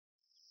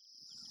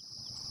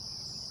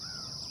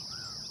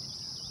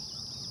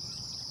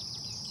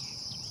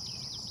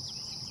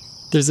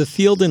There's a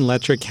field in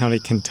Letcher County,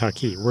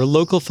 Kentucky, where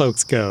local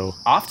folks go,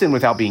 often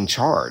without being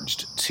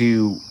charged,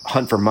 to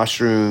hunt for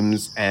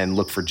mushrooms and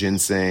look for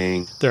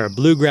ginseng. There are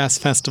bluegrass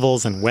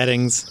festivals and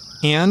weddings,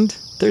 and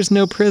there's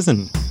no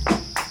prison.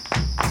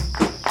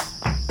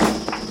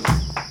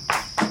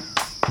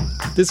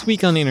 This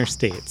week on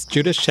Interstates,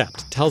 Judah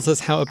Schept tells us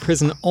how a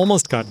prison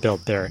almost got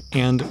built there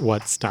and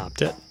what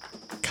stopped it.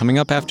 Coming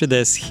up after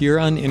this, here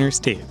on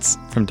Interstates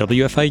from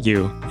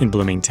WFIU in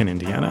Bloomington,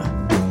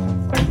 Indiana.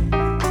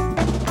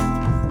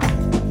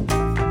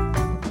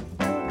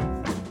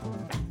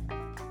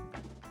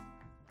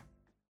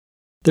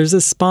 There's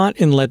a spot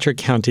in Letcher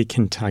County,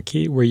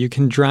 Kentucky, where you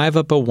can drive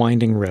up a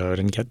winding road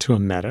and get to a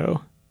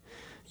meadow.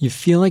 You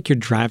feel like you're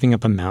driving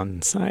up a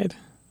mountainside,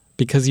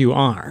 because you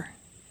are.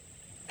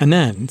 And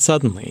then,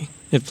 suddenly,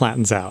 it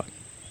flattens out.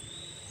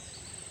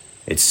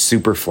 It's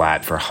super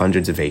flat for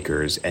hundreds of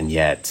acres, and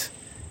yet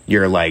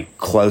you're like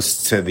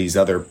close to these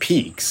other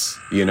peaks,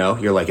 you know?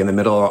 You're like in the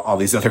middle of all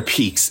these other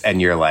peaks,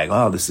 and you're like,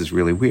 oh, this is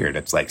really weird.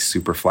 It's like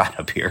super flat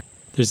up here.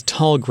 There's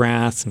tall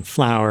grass and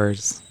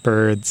flowers,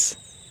 birds,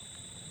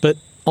 but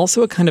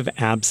also a kind of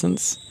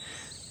absence,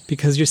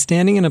 because you're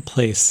standing in a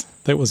place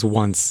that was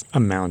once a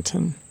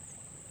mountain.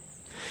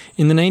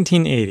 In the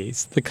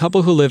 1980s, the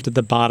couple who lived at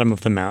the bottom of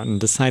the mountain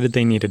decided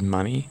they needed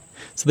money,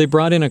 so they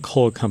brought in a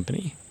coal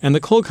company. And the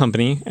coal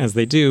company, as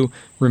they do,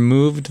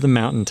 removed the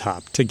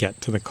mountaintop to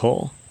get to the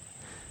coal.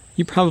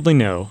 You probably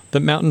know that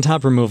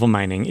mountaintop removal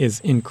mining is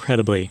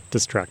incredibly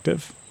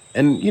destructive.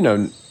 And, you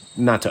know,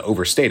 not to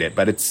overstate it,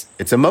 but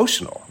it's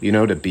emotional, you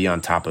know, to be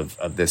on top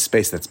of this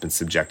space that's been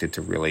subjected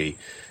to really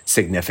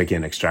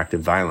significant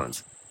extractive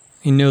violence.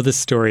 I know this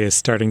story is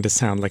starting to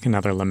sound like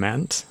another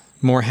lament.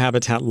 More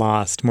habitat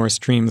lost, more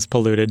streams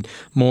polluted,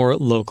 more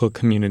local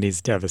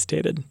communities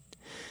devastated.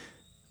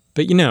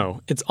 But you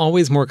know, it's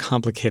always more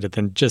complicated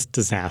than just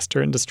disaster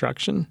and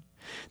destruction.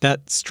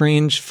 That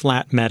strange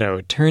flat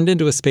meadow turned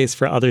into a space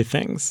for other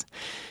things.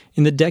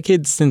 In the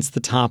decades since the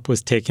top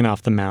was taken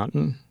off the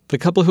mountain, the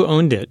couple who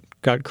owned it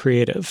got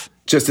creative.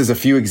 Just as a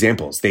few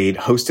examples, they'd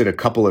hosted a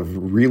couple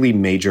of really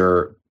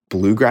major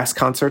bluegrass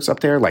concerts up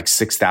there, like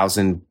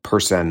 6,000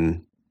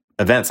 person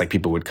events. Like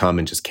people would come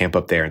and just camp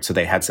up there. And so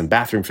they had some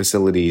bathroom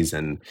facilities,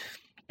 and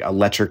a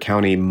Letcher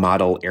County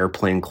model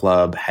airplane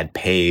club had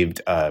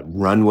paved a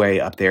runway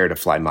up there to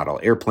fly model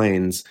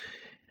airplanes.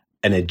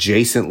 An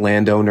adjacent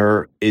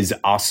landowner is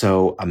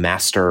also a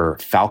master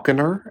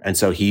falconer. And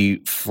so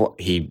he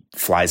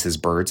flies his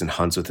birds and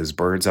hunts with his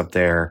birds up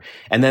there.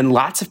 And then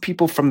lots of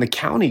people from the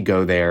county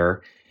go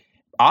there,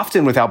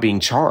 often without being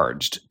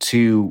charged,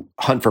 to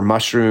hunt for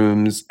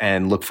mushrooms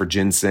and look for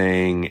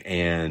ginseng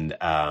and,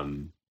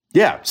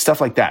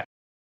 stuff like that.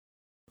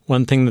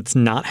 One thing that's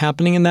not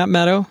happening in that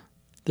meadow,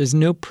 there's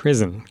no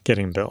prison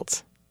getting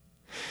built.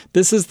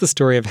 This is the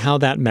story of how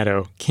that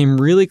meadow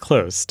came really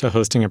close to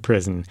hosting a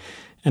prison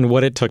and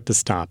what it took to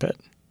stop it.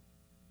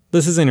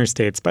 This is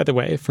Interstates, by the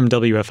way, from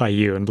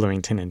WFIU in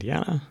Bloomington,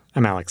 Indiana.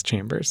 I'm Alex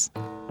Chambers.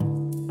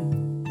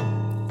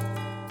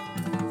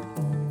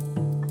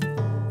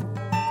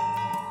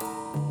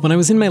 When I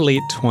was in my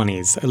late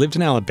 20s, I lived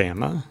in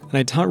Alabama, and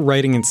I taught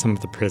writing in some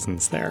of the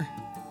prisons there.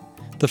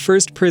 The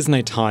first prison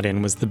I taught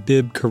in was the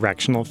Bibb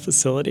Correctional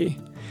Facility.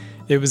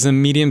 It was a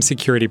medium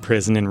security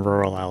prison in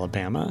rural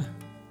Alabama.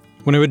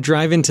 When I would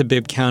drive into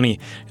Bibb County,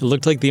 it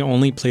looked like the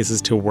only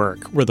places to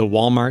work were the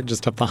Walmart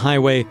just up the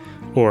highway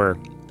or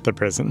the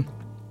prison.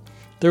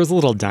 There was a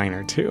little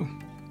diner, too.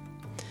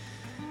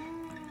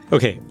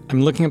 Okay,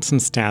 I'm looking up some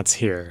stats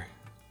here.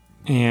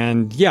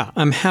 And yeah,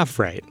 I'm half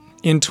right.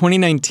 In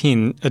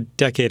 2019, a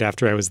decade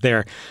after I was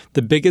there,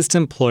 the biggest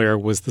employer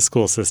was the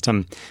school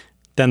system,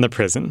 then the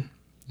prison,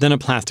 then a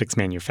plastics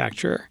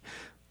manufacturer.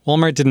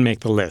 Walmart didn't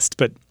make the list,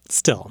 but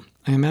still,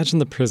 I imagine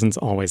the prison's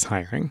always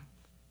hiring.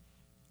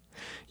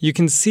 You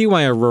can see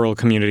why a rural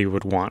community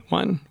would want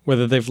one,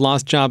 whether they've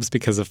lost jobs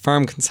because of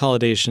farm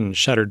consolidation,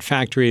 shuttered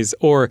factories,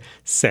 or,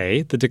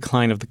 say, the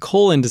decline of the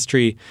coal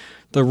industry.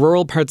 The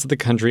rural parts of the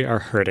country are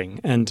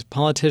hurting, and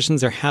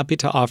politicians are happy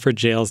to offer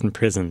jails and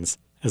prisons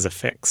as a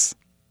fix.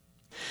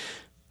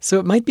 So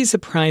it might be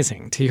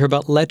surprising to hear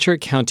about Letcher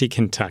County,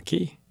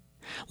 Kentucky.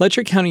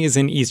 Letcher County is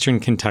in eastern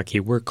Kentucky,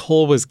 where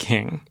coal was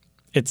king.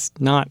 It's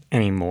not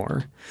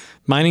anymore.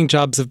 Mining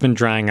jobs have been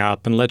drying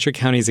up, and Letcher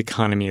County's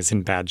economy is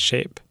in bad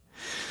shape.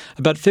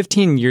 About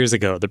 15 years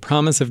ago, the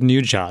promise of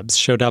new jobs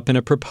showed up in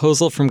a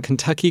proposal from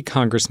Kentucky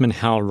Congressman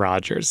Hal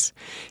Rogers.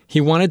 He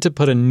wanted to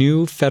put a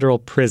new federal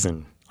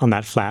prison on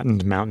that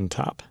flattened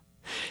mountaintop.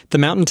 The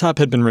mountaintop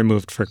had been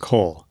removed for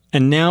coal,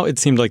 and now it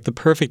seemed like the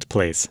perfect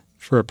place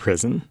for a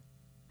prison.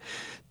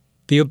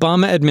 The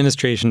Obama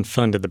administration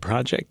funded the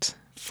project,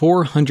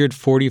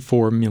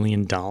 $444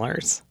 million.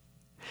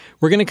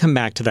 We're going to come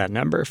back to that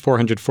number,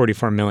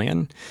 $444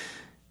 million.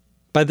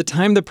 By the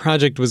time the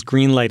project was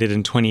greenlighted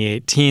in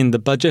 2018, the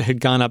budget had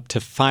gone up to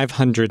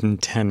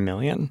 $510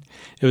 million.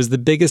 It was the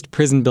biggest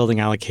prison building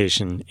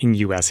allocation in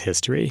U.S.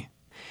 history.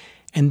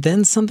 And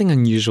then something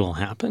unusual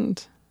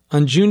happened.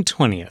 On June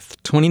 20th,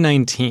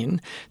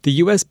 2019, the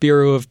U.S.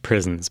 Bureau of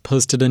Prisons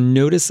posted a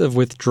notice of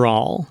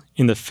withdrawal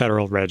in the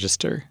Federal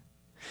Register.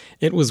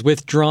 It was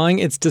withdrawing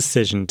its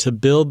decision to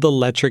build the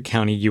Letcher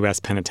County U.S.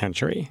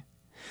 Penitentiary.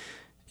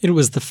 It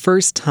was the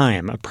first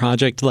time a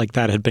project like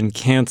that had been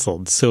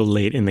canceled so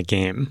late in the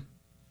game.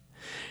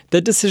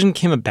 That decision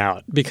came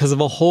about because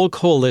of a whole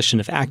coalition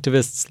of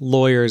activists,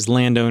 lawyers,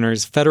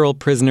 landowners, federal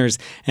prisoners,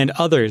 and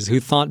others who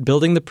thought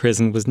building the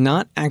prison was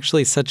not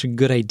actually such a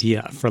good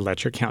idea for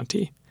Letcher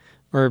County,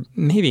 or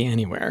maybe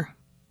anywhere.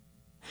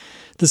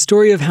 The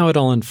story of how it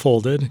all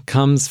unfolded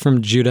comes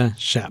from Judah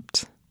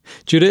Schept.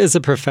 Judah is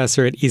a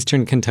professor at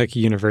Eastern Kentucky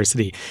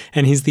University,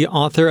 and he's the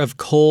author of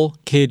Coal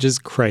Cages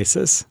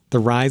Crisis, The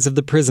Rise of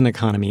the Prison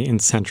Economy in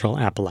Central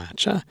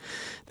Appalachia.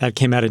 That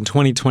came out in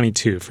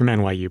 2022 from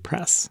NYU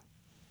Press.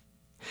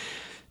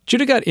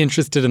 Judah got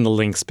interested in the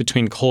links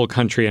between coal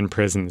country and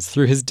prisons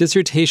through his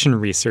dissertation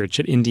research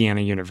at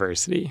Indiana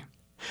University.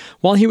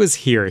 While he was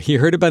here, he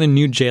heard about a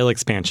new jail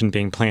expansion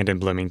being planned in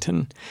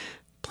Bloomington.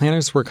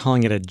 Planners were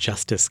calling it a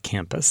justice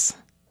campus.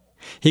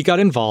 He got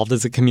involved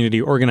as a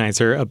community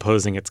organizer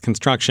opposing its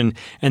construction,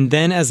 and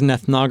then as an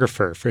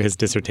ethnographer for his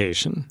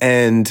dissertation.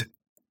 And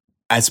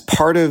as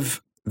part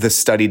of the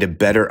study to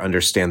better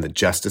understand the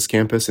justice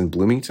campus in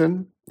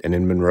Bloomington and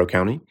in Monroe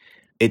County,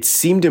 it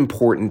seemed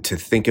important to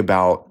think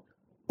about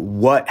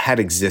what had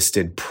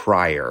existed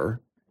prior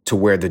to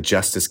where the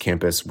Justice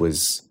Campus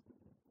was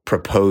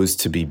proposed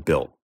to be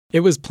built.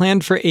 It was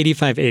planned for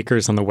 85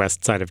 acres on the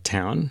west side of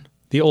town,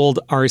 the old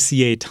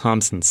RCA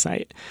Thompson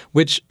site,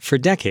 which for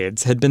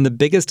decades had been the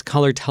biggest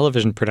color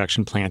television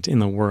production plant in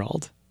the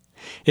world.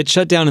 It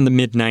shut down in the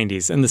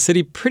mid-90s, and the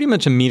city pretty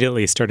much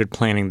immediately started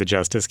planning the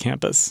Justice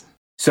Campus.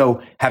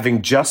 So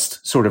having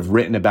just sort of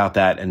written about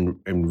that and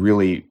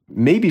really,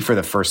 maybe for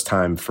the first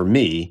time for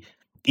me,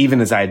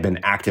 even as I had been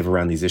active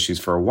around these issues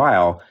for a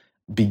while,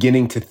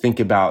 beginning to think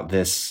about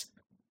this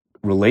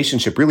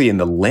relationship really in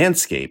the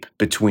landscape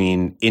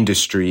between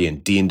industry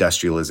and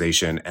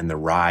deindustrialization and the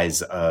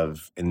rise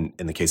of, in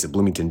the case of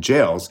Bloomington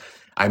jails,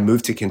 I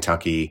moved to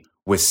Kentucky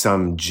with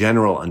some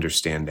general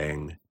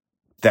understanding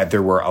that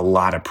there were a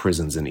lot of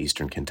prisons in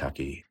Eastern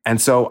Kentucky.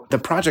 And so the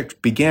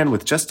project began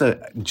with just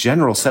a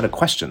general set of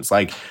questions,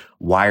 like,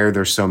 why are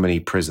there so many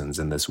prisons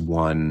in this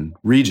one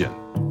region?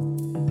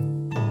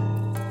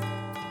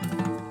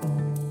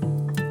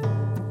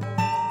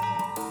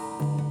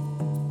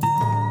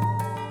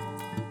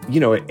 You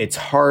know, it's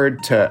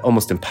hard to,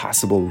 almost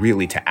impossible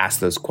really, to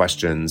ask those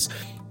questions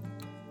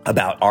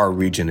about our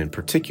region in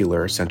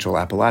particular, Central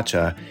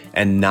Appalachia,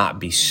 and not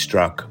be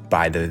struck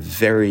by the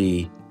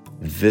very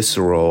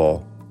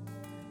visceral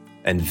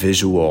and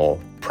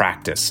visual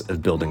practice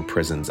of building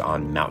prisons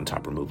on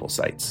mountaintop removal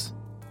sites.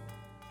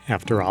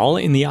 After all,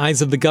 in the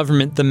eyes of the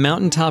government, the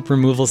mountaintop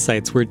removal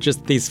sites were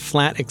just these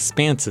flat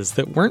expanses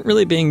that weren't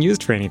really being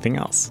used for anything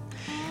else.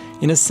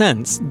 In a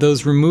sense,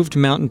 those removed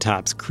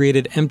mountaintops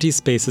created empty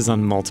spaces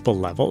on multiple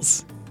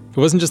levels. It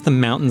wasn't just the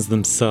mountains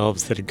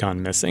themselves that had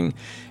gone missing.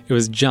 It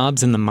was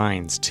jobs in the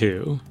mines,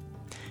 too.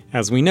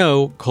 As we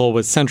know, coal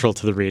was central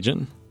to the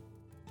region.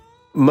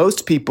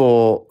 Most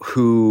people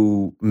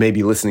who may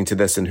be listening to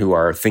this and who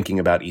are thinking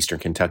about Eastern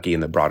Kentucky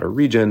and the broader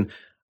region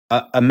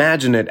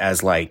imagine it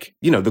as like,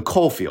 you know, the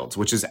coal fields,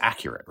 which is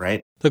accurate,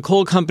 right? The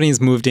coal companies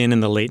moved in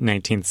the late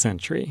 19th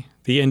century.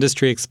 The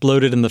industry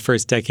exploded in the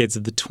first decades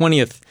of the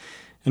 20th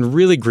and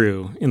really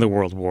grew in the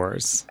World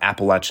Wars.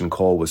 Appalachian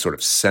coal was sort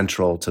of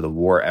central to the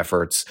war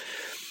efforts.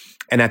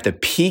 And at the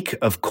peak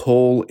of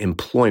coal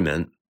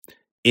employment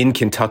in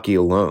Kentucky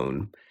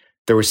alone,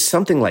 there was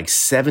something like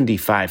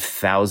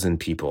 75,000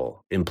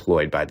 people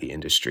employed by the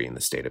industry in the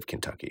state of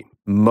Kentucky,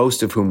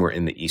 most of whom were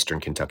in the Eastern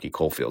Kentucky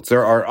coal fields.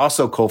 There are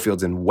also coal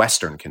fields in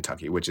Western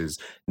Kentucky, which is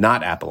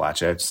not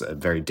Appalachia. It's a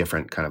very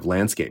different kind of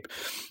landscape.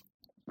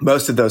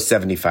 Most of those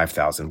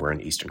 75,000 were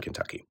in Eastern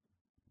Kentucky.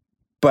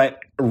 But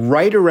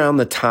right around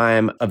the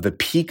time of the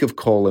peak of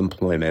coal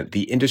employment,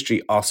 the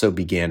industry also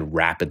began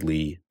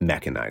rapidly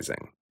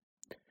mechanizing,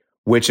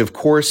 which of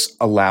course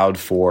allowed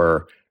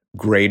for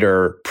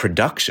greater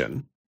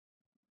production,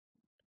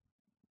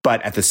 but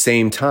at the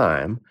same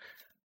time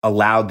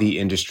allowed the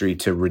industry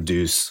to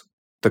reduce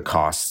the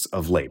costs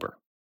of labor.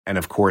 And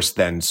of course,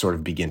 then sort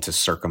of begin to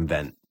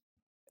circumvent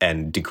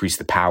and decrease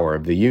the power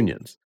of the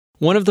unions.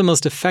 One of the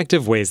most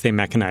effective ways they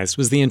mechanized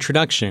was the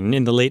introduction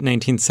in the late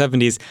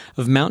 1970s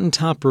of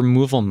mountaintop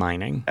removal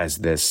mining. As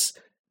this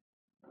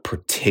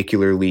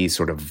particularly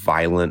sort of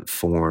violent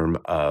form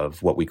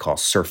of what we call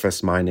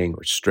surface mining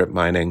or strip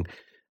mining.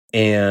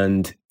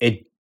 And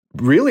it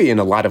really, in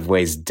a lot of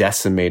ways,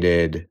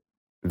 decimated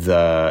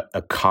the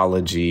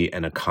ecology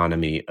and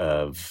economy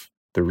of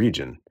the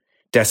region.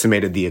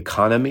 Decimated the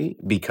economy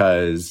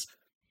because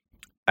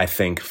I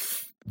think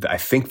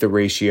the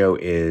ratio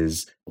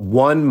is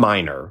one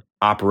miner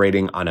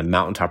operating on a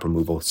mountaintop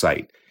removal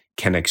site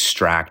can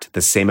extract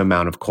the same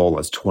amount of coal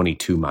as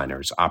 22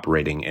 miners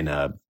operating in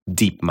a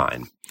deep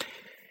mine.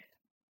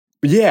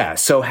 Yeah,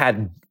 so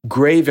had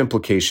grave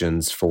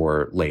implications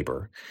for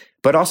labor,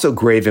 but also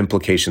grave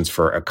implications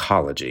for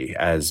ecology,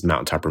 as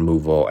mountaintop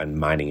removal and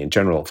mining in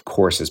general, of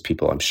course, as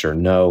people I'm sure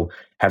know,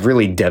 have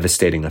really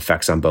devastating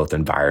effects on both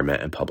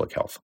environment and public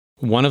health.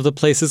 One of the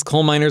places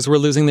coal miners were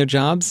losing their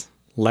jobs?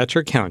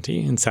 Letcher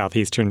County in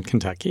southeastern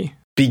Kentucky.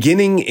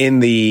 Beginning in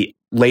the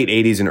late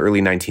 80s and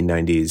early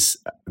 1990s,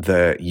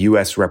 the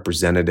U.S.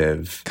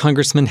 representative,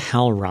 Congressman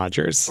Hal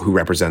Rogers, who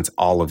represents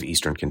all of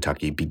eastern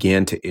Kentucky,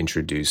 began to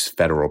introduce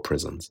federal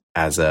prisons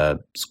as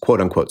a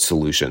quote-unquote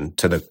solution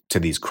to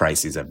these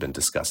crises I've been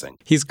discussing.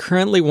 He's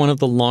currently one of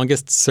the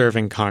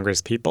longest-serving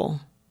congresspeople.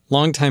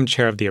 Longtime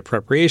chair of the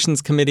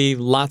Appropriations Committee,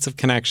 lots of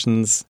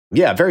connections.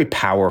 Yeah, very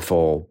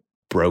powerful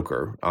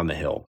broker on the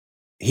Hill.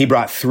 He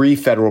brought 3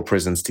 federal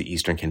prisons to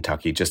eastern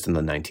Kentucky just in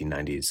the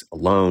 1990s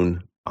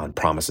alone, on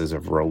promises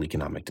of rural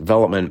economic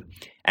development.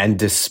 And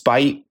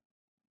despite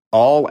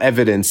all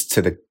evidence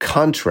to the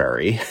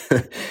contrary,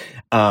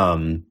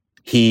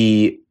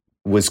 he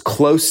was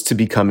close to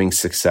becoming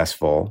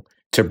successful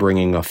to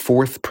bringing a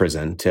 4th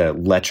prison to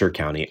Letcher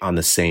County on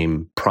the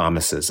same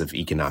promises of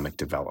economic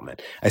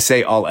development. I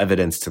say all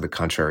evidence to the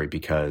contrary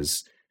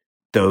because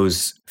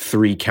those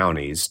 3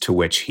 counties to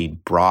which he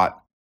brought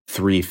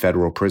 3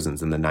 federal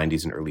prisons in the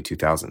 90s and early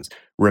 2000s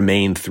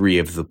remain 3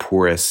 of the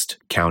poorest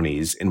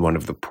counties in one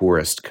of the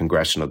poorest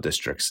congressional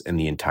districts in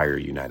the entire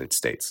United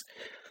States.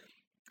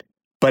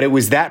 But it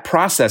was that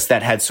process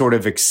that had sort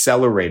of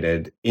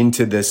accelerated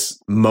into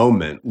this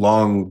moment,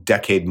 long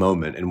decade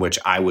moment, in which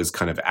I was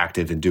kind of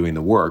active in doing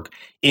the work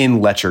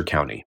in Letcher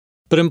County.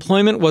 But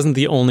employment wasn't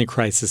the only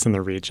crisis in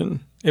the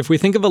region. If we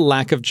think of a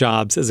lack of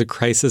jobs as a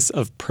crisis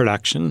of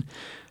production,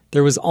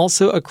 there was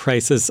also a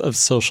crisis of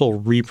social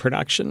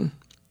reproduction,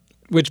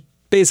 which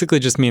basically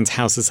just means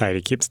how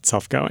society keeps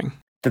itself going.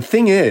 The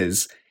thing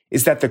is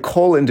that the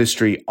coal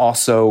industry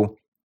also,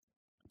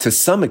 to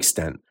some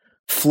extent,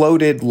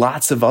 floated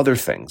lots of other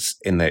things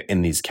in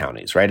these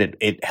counties, right?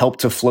 It helped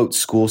to float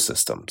school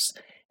systems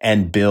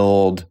and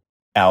build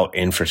out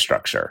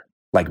infrastructure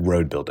like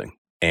road building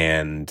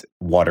and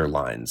water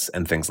lines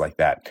and things like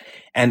that.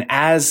 And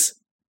as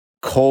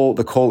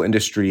the coal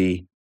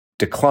industry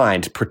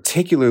declined,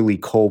 particularly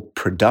coal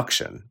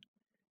production,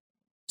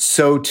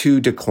 so too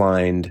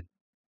declined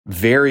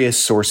various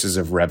sources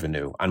of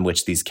revenue on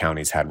which these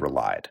counties had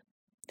relied.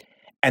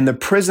 And the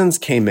prisons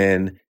came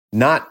in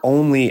not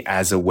only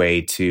as a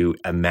way to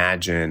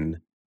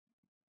imagine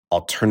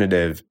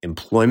alternative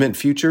employment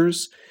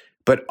futures,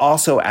 but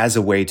also as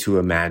a way to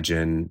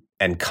imagine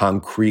and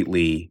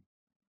concretely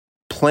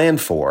plan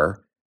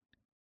for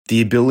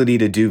the ability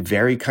to do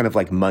very kind of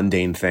like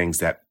mundane things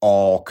that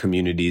all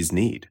communities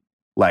need,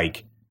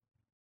 like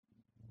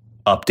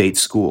update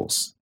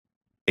schools,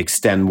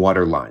 extend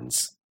water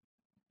lines,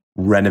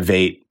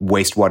 renovate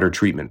wastewater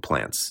treatment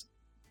plants,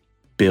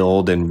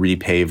 build and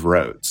repave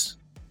roads,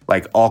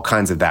 like all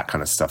kinds of that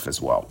kind of stuff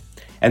as well.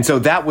 And so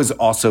that was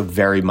also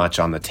very much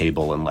on the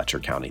table in Letcher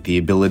County, the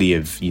ability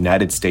of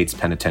United States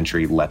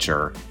Penitentiary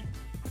Letcher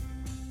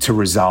to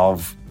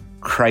resolve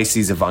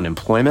crises of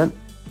unemployment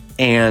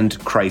and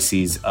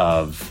crises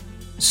of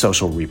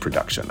social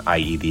reproduction,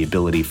 i.e. the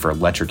ability for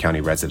Letcher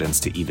County residents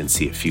to even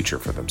see a future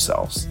for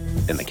themselves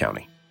in the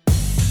county.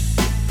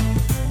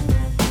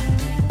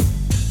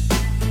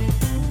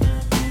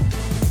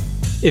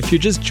 If you're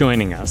just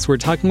joining us, we're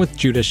talking with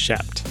Judah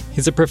Schept.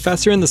 He's a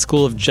professor in the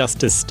School of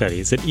Justice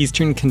Studies at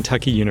Eastern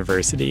Kentucky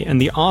University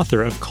and the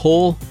author of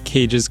Coal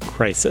Cages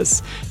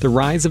Crisis: The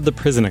Rise of the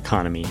Prison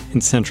Economy in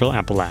Central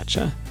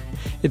Appalachia.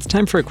 It's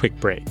time for a quick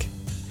break.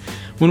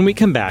 When we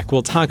come back,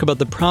 we'll talk about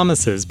the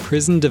promises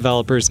prison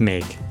developers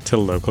make to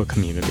local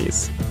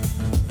communities.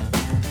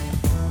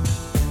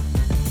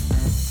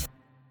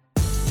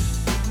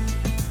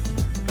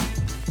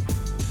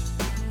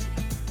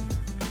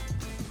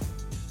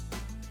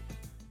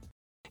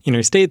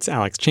 Interstate's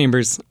Alex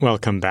Chambers,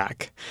 welcome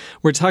back.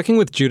 We're talking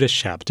with Judah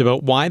Schept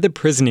about why the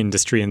prison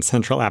industry in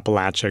Central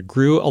Appalachia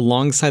grew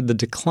alongside the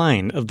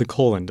decline of the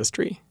coal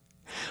industry.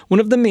 One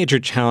of the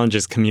major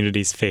challenges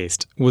communities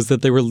faced was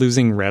that they were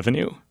losing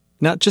revenue.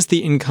 Not just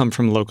the income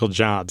from local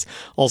jobs,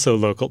 also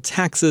local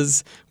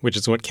taxes, which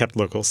is what kept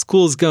local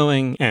schools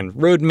going, and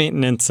road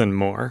maintenance and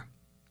more.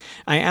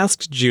 I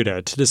asked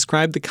Judah to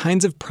describe the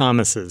kinds of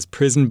promises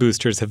prison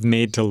boosters have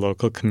made to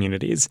local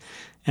communities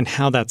and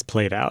how that's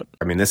played out.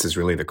 I mean, this is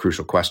really the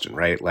crucial question,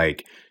 right?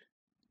 Like,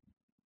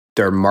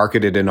 they're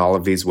marketed in all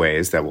of these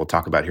ways that we'll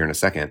talk about here in a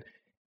second.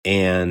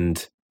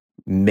 And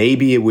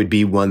maybe it would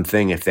be one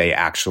thing if they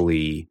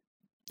actually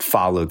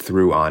followed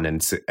through on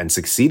and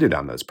succeeded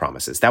on those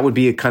promises. That would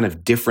be a kind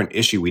of different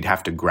issue we'd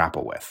have to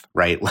grapple with,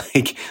 right?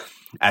 Like,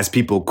 as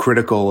people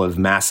critical of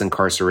mass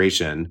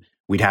incarceration,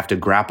 we'd have to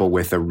grapple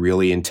with a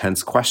really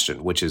intense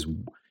question, which is,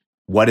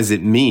 what does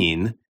it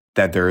mean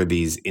that there are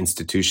these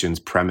institutions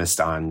premised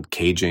on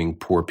caging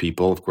poor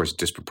people, of course,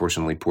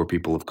 disproportionately poor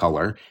people of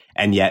color,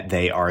 and yet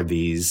they are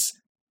these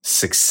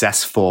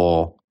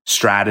successful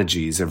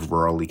strategies of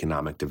rural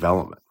economic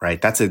development,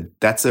 right? That's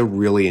a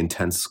really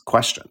intense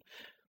question.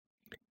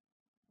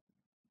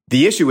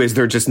 The issue is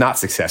they're just not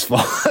successful.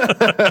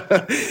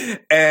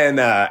 and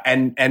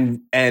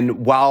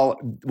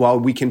while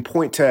we can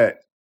point to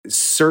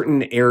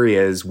certain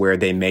areas where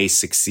they may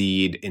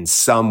succeed in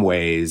some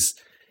ways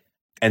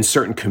and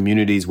certain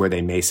communities where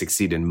they may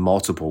succeed in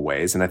multiple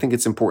ways, and I think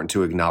it's important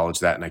to acknowledge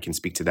that, and I can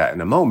speak to that in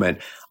a moment,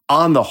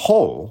 on the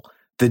whole,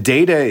 The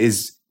data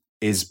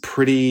is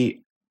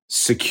pretty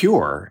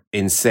secure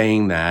in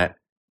saying that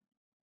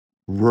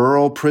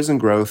rural prison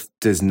growth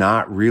does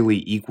not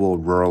really equal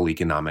rural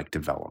economic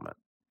development,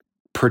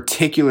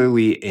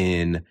 particularly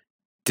in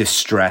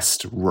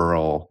distressed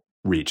rural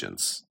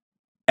regions.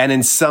 And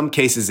in some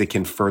cases, it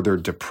can further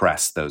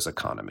depress those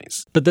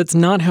economies. But that's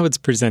not how it's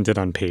presented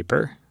on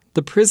paper.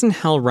 The prison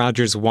Hal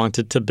Rogers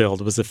wanted to build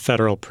was a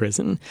federal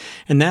prison,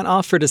 and that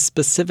offered a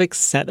specific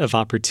set of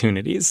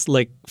opportunities,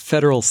 like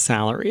federal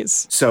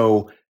salaries.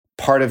 So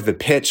part of the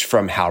pitch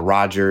from Hal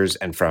Rogers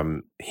and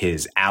from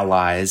his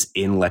allies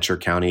in Letcher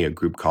County, a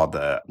group called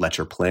the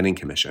Letcher Planning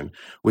Commission,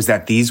 was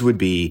that these would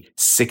be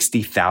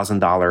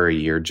 $60,000 a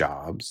year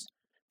jobs,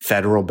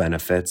 federal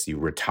benefits, you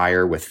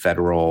retire with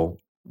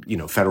federal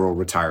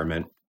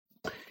retirement,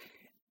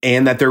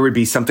 and that there would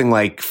be something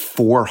like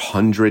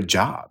 400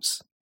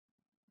 jobs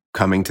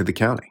coming to the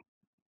county,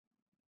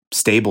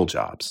 stable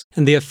jobs.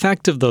 And the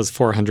effect of those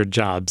 400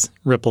 jobs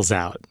ripples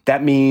out.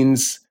 That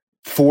means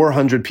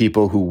 400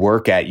 people who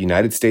work at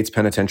United States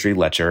Penitentiary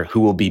Letcher who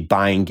will be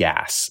buying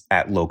gas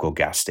at local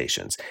gas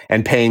stations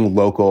and paying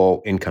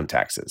local income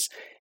taxes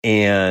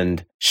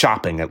and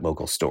shopping at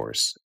local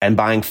stores and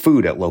buying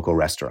food at local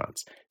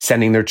restaurants,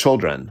 sending their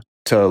children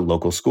to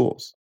local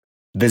schools,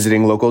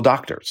 visiting local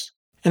doctors.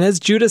 And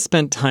as Judah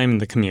spent time in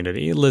the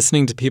community,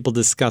 listening to people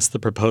discuss the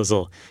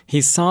proposal,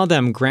 he saw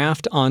them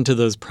graft onto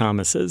those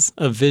promises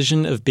a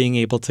vision of being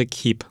able to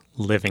keep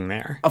living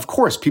there. Of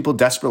course, people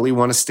desperately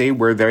want to stay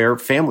where their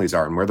families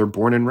are and where they're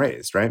born and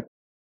raised, right?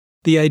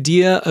 The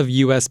idea of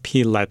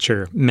USP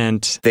Letcher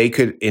meant they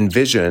could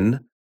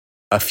envision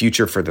a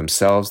future for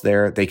themselves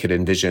there. They could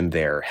envision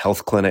their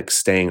health clinics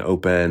staying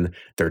open,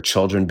 their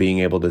children being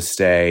able to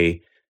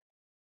stay.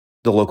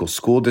 The local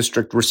school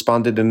district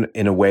responded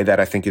in a way that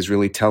I think is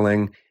really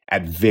telling.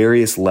 At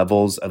various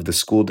levels of the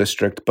school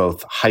district,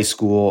 both high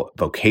school,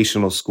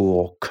 vocational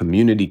school,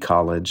 community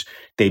college,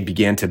 they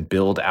began to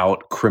build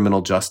out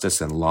criminal justice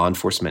and law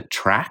enforcement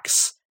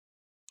tracks,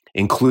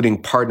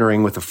 including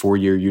partnering with a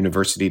 4-year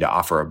university to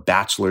offer a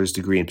bachelor's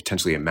degree and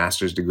potentially a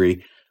master's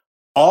degree,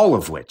 all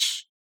of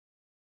which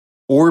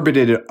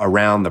orbited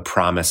around the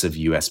promise of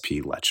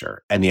USP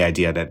Letcher and the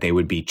idea that they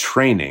would be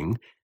training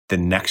the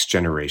next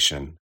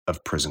generation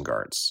of prison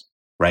guards,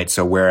 right?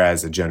 So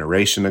whereas a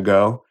generation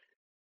ago,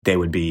 they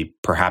would be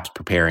perhaps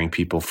preparing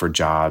people for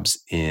jobs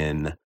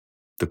in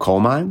the coal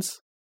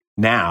mines.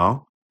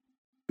 Now,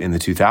 in the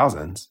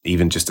 2000s,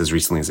 even just as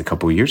recently as a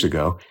couple of years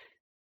ago,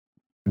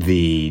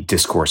 the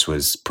discourse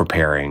was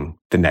preparing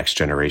the next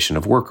generation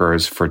of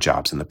workers for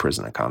jobs in the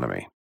prison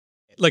economy.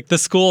 Like the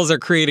schools are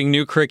creating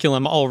new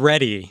curriculum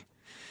already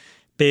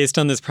based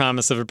on this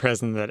promise of a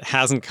prison that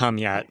hasn't come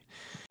yet.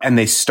 And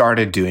they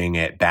started doing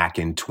it back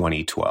in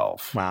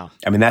 2012. Wow.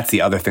 I mean, that's the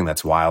other thing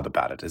that's wild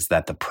about it, is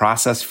that the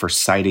process for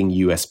citing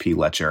USP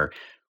Letcher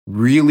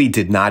really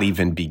did not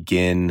even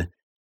begin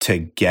to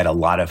get a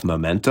lot of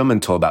momentum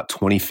until about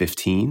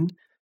 2015.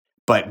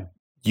 But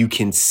you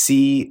can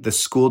see the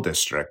school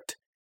district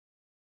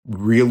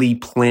really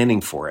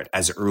planning for it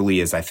as early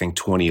as, I think,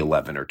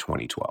 2011 or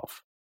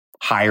 2012.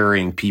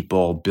 Hiring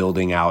people,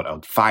 building out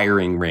a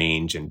firing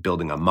range and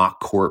building a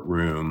mock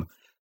courtroom.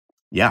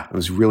 Yeah, it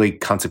was really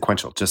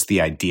consequential, just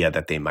the idea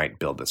that they might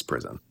build this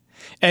prison.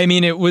 I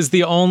mean, it was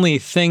the only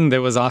thing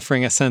that was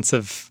offering a sense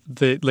of,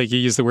 like you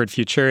use the word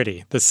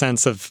futurity, the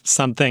sense of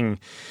something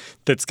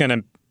that's going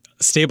to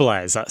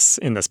stabilize us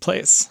in this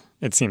place,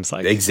 it seems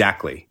like.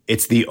 Exactly.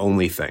 It's the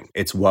only thing.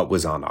 It's what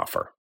was on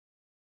offer.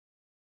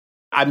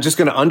 I'm just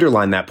going to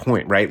underline that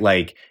point, right?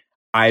 Like,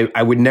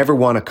 I would never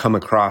want to come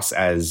across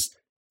as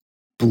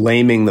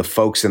blaming the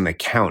folks in the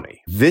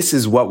county. This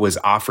is what was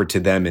offered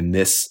to them in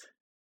this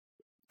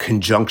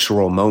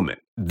conjunctural moment.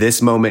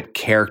 This moment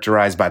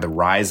characterized by the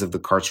rise of the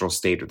carceral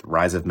state or the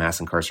rise of mass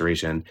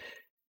incarceration,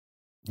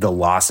 the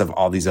loss of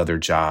all these other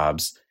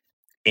jobs,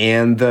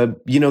 and the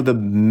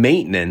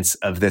maintenance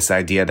of this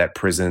idea that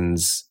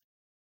prisons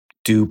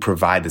do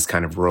provide this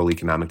kind of rural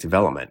economic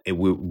development.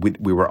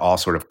 We were all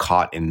sort of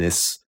caught in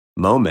this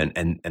moment,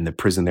 and the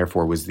prison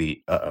therefore was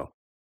the,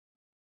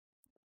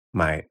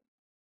 my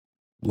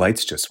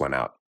lights just went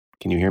out.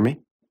 Can you hear me?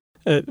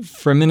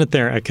 For a minute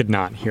there, I could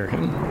not hear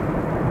him.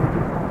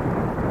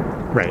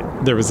 Right.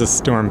 There was a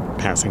storm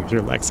passing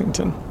through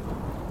Lexington.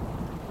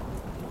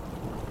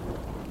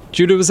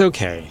 Judah was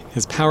okay.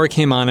 His power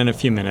came on in a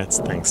few minutes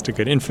thanks to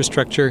good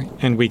infrastructure,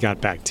 and we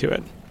got back to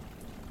it.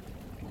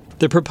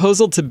 The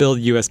proposal to build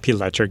USP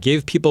Letcher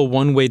gave people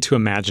one way to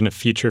imagine a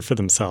future for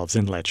themselves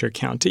in Letcher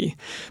County.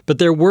 But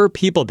there were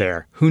people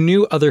there who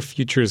knew other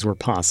futures were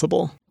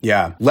possible.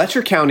 Yeah.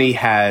 Letcher County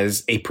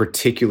has a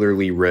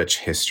particularly rich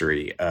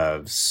history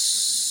of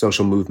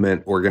social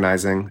movement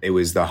organizing. It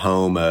was the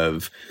home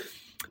of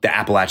the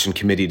Appalachian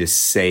Committee to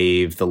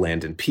Save the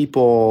Land and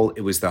People.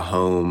 It was the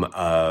home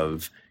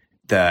of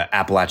the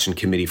Appalachian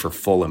Committee for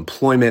Full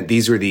Employment.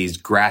 These were these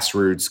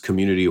grassroots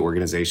community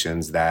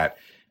organizations that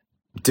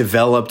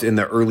developed in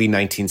the early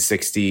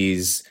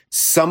 1960s,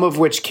 some of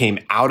which came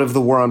out of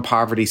the war on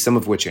poverty, some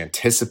of which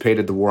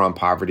anticipated the war on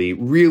poverty,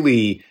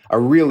 really a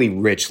really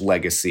rich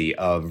legacy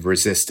of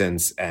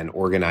resistance and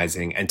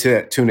organizing, and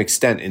to an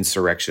extent,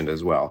 insurrection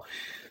as well.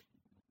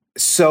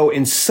 So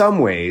in some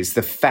ways,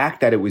 the fact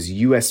that it was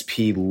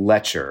USP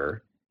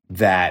Letcher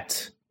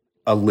that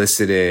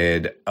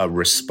elicited a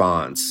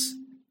response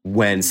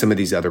when some of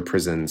these other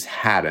prisons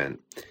hadn't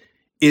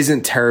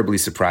isn't terribly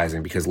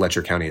surprising, because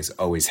Letcher County has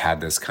always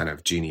had this kind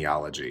of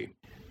genealogy.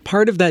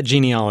 Part of that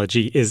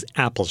genealogy is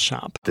Apple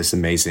Schept, this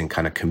amazing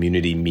kind of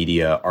community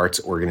media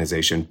arts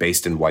organization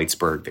based in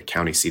Whitesburg, the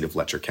county seat of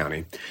Letcher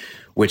County,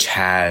 which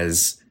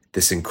has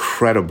this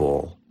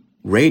incredible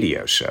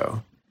radio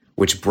show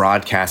which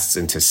broadcasts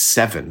into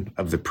 7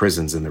 of the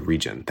prisons in the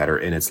region that are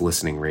in its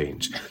listening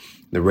range.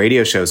 The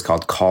radio show is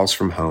called Calls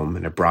from Home,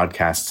 and it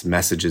broadcasts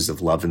messages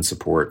of love and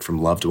support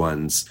from loved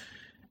ones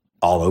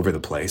all over the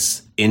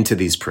place into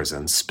these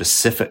prisons,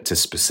 specific to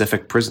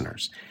specific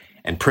prisoners.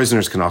 And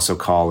prisoners can also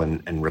call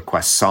and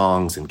request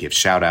songs and give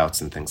shout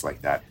outs and things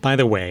like that. By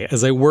the way,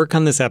 as I work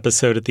on this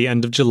episode at the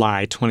end of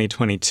July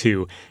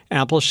 2022,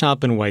 Apple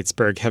Schept and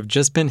Whitesburg have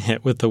just been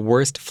hit with the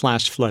worst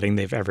flash flooding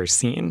they've ever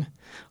seen.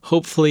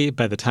 Hopefully,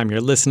 by the time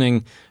you're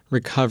listening,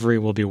 recovery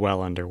will be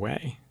well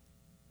underway.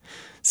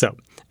 So,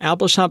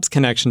 Apple Schept's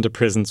connection to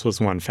prisons was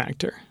one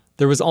factor.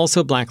 There was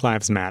also Black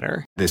Lives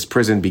Matter. This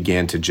prison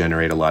began to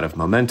generate a lot of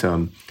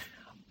momentum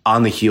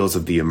on the heels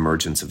of the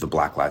emergence of the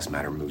Black Lives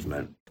Matter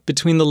movement.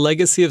 Between the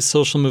legacy of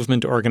social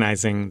movement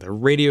organizing, the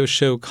radio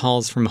show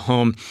Calls from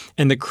Home,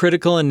 and the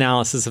critical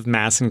analysis of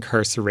mass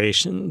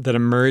incarceration that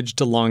emerged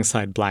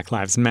alongside Black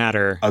Lives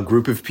Matter, a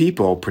group of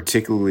people,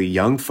 particularly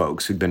young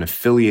folks who'd been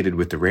affiliated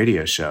with the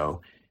radio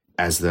show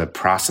as the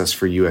process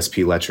for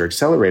USP Letcher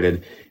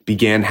accelerated,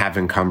 began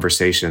having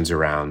conversations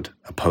around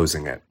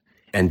opposing it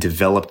and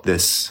developed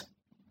this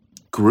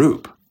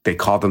group. They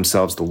called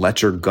themselves the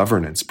Letcher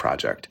Governance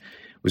Project.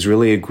 It was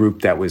really a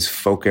group that was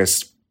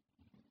focused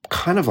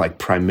kind of like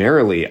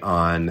primarily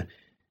on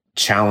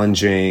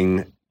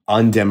challenging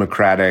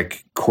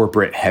undemocratic,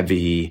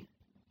 corporate-heavy,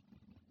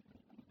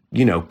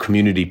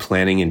 community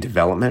planning and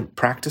development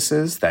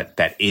practices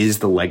that is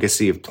the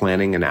legacy of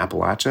planning in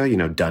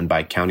Appalachia, done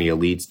by county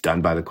elites,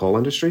 done by the coal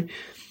industry.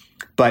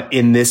 But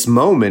in this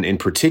moment in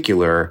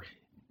particular,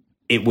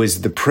 it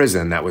was the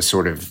prison that was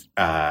sort of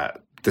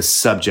the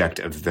subject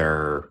of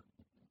their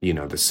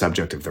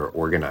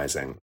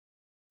organizing.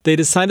 They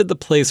decided the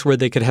place where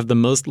they could have the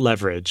most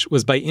leverage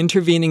was by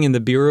intervening in the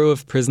Bureau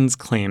of Prisons'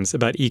 claims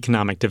about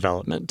economic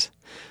development.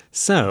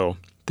 So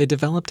they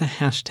developed a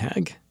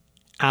hashtag,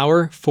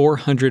 Our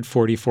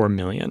 444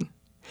 million.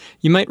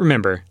 You might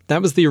remember,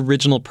 that was the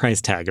original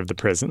price tag of the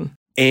prison.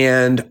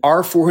 And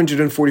our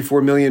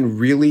 444 million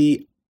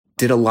really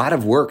did a lot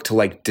of work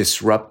to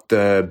disrupt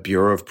the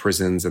Bureau of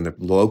Prisons and the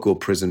local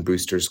prison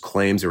boosters'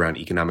 claims around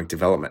economic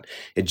development.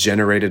 It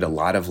generated a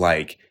lot of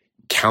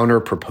counter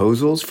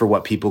proposals for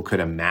what people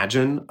could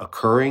imagine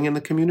occurring in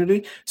the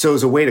community. So it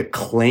was a way to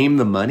claim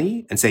the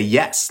money and say,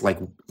 yes,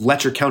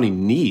 Letcher County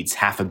needs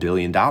 $500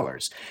 million,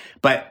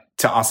 but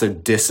to also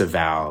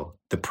disavow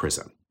the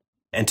prison.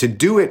 And to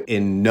do it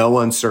in no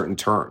uncertain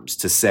terms,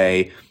 to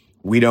say,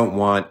 we don't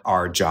want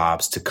our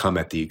jobs to come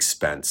at the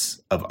expense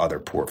of other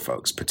poor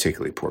folks,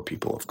 particularly poor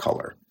people of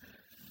color.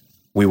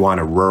 We want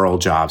a rural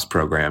jobs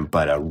program,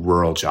 but a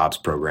rural jobs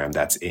program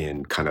that's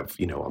in kind of,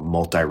 a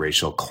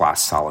multiracial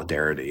class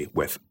solidarity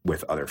with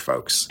other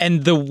folks.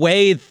 And the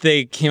way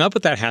they came up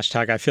with that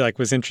hashtag, I feel like,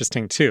 was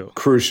interesting too.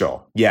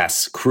 Crucial.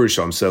 Yes,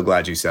 crucial. I'm so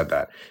glad you said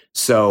that.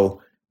 So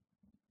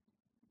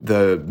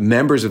the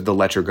members of the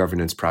Letcher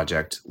Governance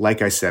Project,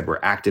 like I said,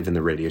 were active in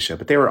the radio show,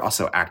 but they were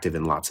also active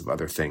in lots of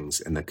other things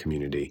in the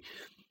community.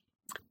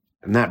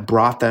 And that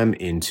brought them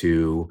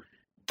into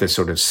the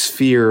sort of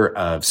sphere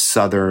of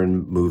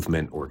Southern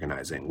movement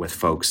organizing with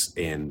folks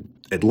in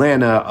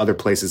Atlanta, other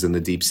places in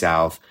the Deep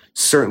South,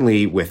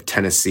 certainly with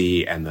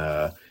Tennessee and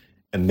the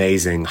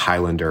amazing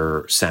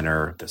Highlander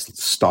Center, this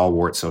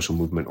stalwart social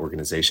movement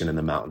organization in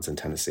the mountains in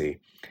Tennessee.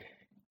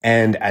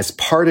 And as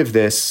part of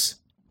this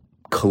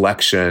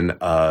collection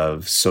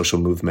of social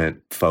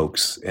movement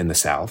folks in the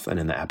South and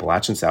in the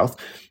Appalachian South,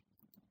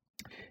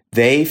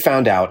 they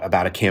found out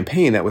about a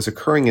campaign that was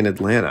occurring in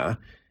Atlanta,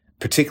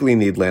 particularly in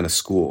the Atlanta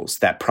schools,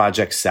 that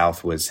Project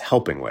South was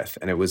helping with.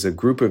 And it was a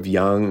group of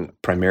young,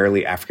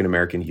 primarily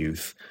African-American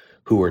youth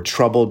who were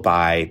troubled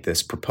by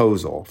this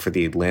proposal for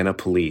the Atlanta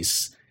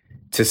police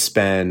to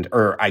spend,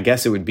 or I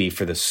guess it would be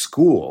for the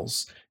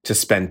schools, to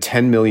spend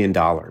 $10 million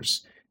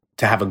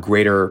to have a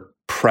greater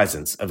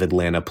presence of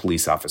Atlanta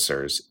police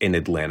officers in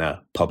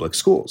Atlanta public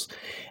schools.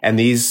 And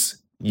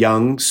these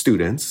young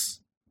students,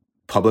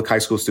 public high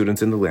school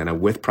students in Atlanta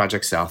with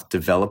Project South,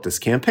 developed this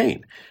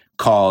campaign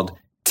called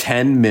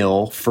 10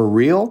 mil for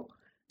real,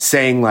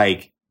 saying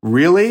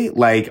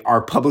really?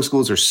 Our public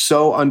schools are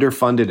so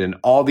underfunded in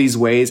all these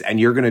ways, and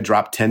you're going to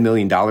drop $10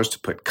 million to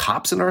put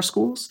cops in our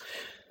schools?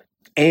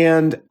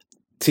 And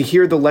to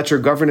hear the Letcher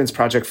Governance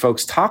Project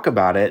folks talk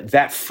about it,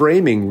 that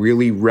framing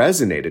really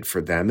resonated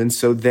for them. And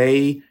so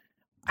they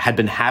had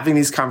been having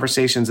these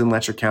conversations in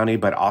Letcher County,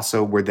 but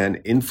also were then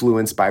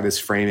influenced by this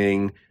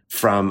framing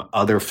from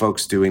other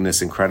folks doing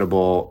this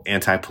incredible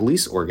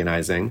anti-police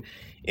organizing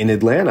in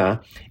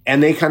Atlanta.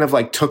 And they kind of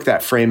like took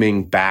that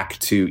framing back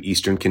to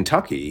Eastern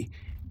Kentucky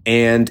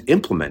and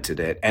implemented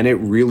it. And it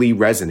really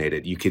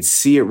resonated. You could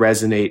see it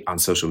resonate on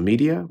social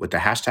media with the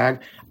hashtag.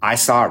 I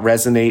saw it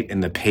resonate in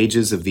the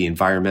pages of the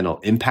environmental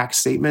impact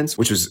statements,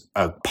 which was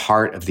a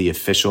part of the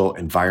official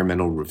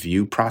environmental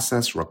review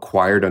process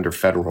required under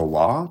federal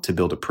law to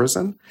build a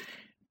prison,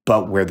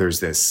 but where there's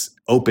this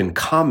open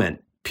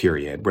comment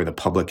period where the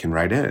public can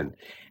write in.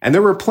 And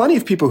there were plenty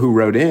of people who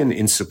wrote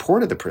in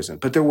support of the prison,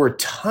 but there were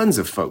tons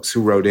of folks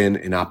who wrote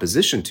in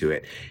opposition to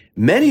it,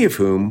 many of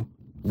whom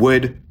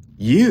would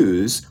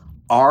use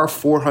our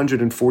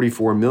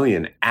 $444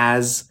 million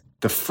as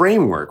the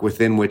framework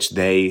within which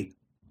they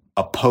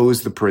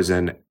opposed the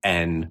prison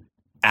and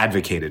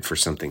advocated for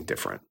something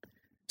different.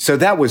 So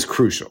that was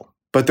crucial.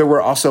 But there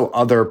were also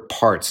other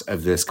parts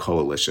of this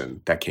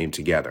coalition that came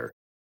together.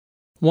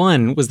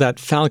 One was that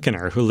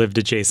falconer who lived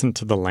adjacent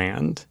to the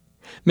land.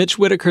 Mitch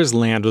Whitaker's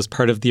land was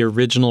part of the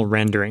original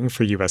rendering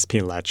for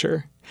USP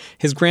Letcher.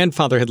 His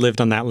grandfather had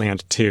lived on that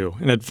land too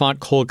and had fought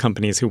coal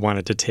companies who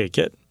wanted to take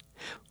it.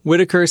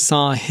 Whitaker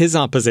saw his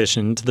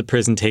opposition to the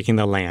prison taking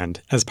the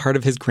land as part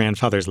of his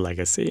grandfather's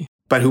legacy.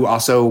 But who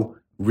also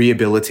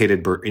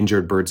rehabilitated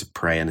injured birds of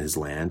prey in his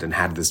land and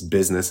had this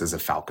business as a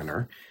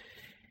falconer.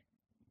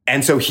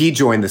 And so he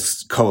joined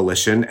this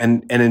coalition.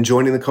 And in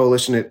joining the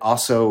coalition, it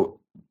also,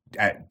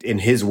 in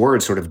his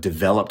words, sort of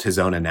developed his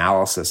own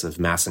analysis of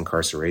mass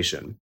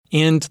incarceration.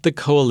 And the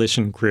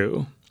coalition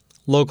grew.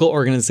 Local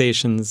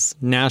organizations,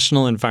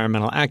 national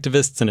environmental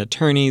activists and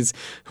attorneys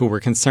who were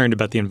concerned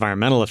about the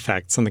environmental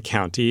effects on the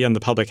county and the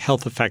public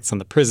health effects on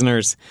the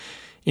prisoners.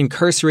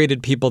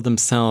 Incarcerated people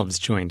themselves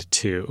joined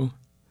too.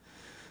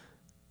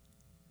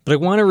 But I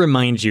want to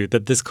remind you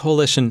that this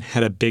coalition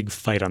had a big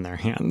fight on their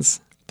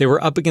hands. They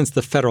were up against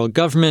the federal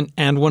government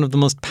and one of the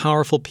most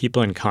powerful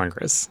people in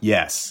Congress.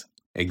 Yes,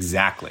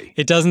 exactly.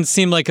 It doesn't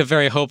seem like a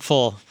very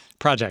hopeful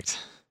project.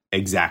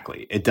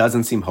 Exactly. It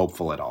doesn't seem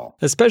hopeful at all.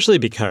 Especially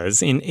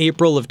because in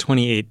April of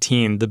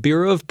 2018, the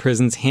Bureau of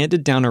Prisons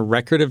handed down a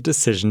record of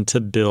decision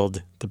to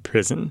build the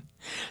prison.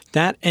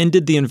 That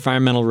ended the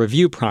environmental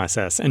review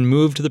process and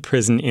moved the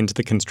prison into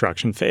the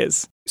construction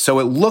phase. So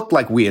it looked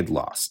like we had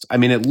lost. I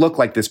mean, it looked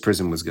like this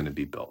prison was going to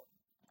be built.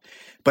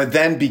 But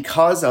then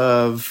because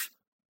of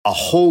a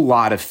whole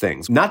lot of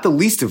things, not the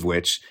least of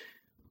which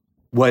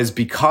was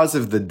because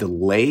of the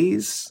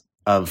delays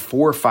of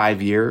 4 or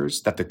 5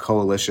 years that the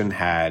coalition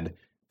had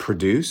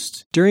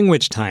produced. During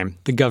which time,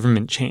 the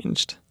government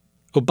changed.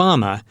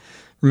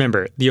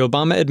 Remember, the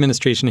Obama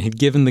administration had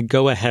given the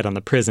go-ahead on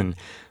the prison.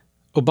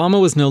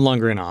 Obama was no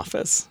longer in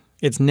office.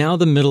 It's now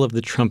the middle of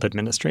the Trump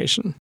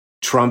administration.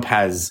 Trump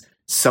has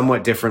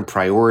somewhat different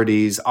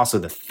priorities. Also,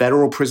 the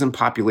federal prison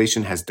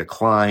population has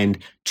declined.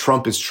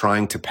 Trump is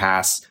trying to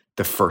pass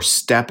the First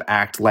Step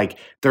Act. Like,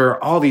 there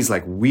are all these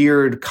like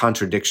weird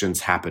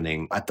contradictions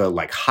happening at the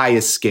like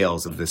highest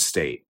scales of this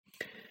state.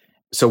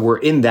 So we're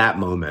in that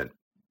moment.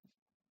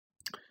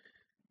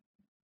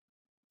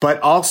 But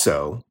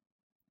also,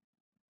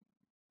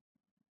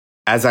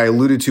 as I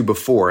alluded to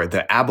before,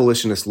 the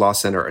Abolitionist Law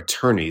Center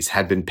attorneys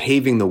had been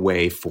paving the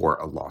way for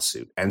a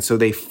lawsuit. And so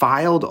they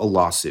filed a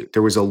lawsuit.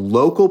 There was a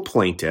local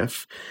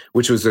plaintiff,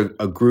 which was a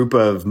group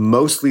of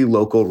mostly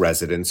local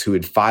residents who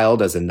had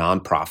filed as a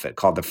nonprofit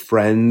called the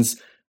Friends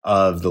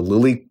of the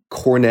Lily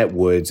Cornet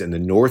Woods and the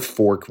North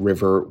Fork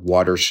River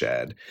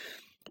Watershed,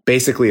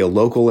 basically a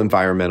local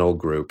environmental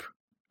group.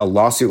 A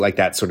lawsuit like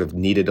that sort of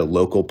needed a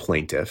local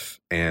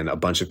plaintiff, and a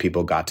bunch of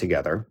people got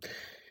together.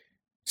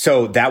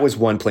 So that was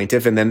one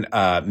plaintiff. And then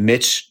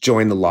Mitch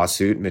joined the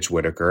lawsuit, Mitch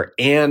Whitaker,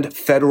 and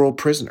federal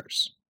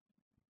prisoners.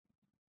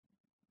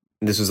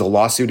 And this was a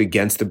lawsuit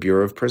against the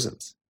Bureau of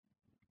Prisons,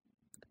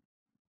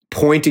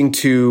 pointing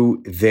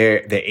to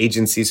the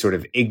agency's sort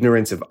of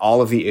ignorance of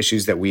all of the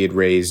issues that we had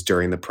raised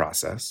during the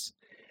process,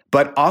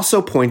 but also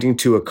pointing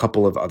to a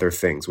couple of other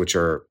things which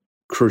are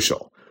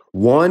crucial.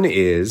 One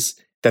is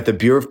that the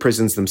Bureau of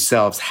Prisons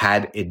themselves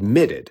had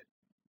admitted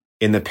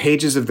in the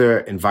pages of their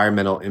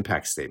environmental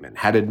impact statement,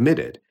 had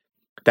admitted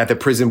that the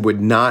prison would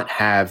not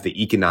have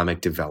the economic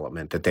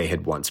development that they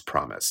had once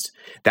promised.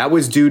 That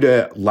was due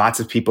to lots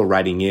of people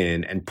writing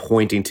in and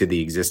pointing to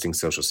the existing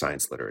social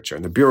science literature,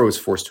 and the Bureau was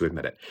forced to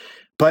admit it.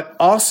 But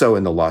also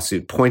in the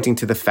lawsuit, pointing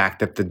to the fact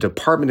that the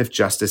Department of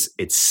Justice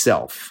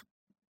itself,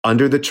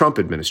 under the Trump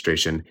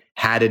administration,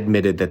 had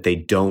admitted that they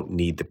don't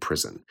need the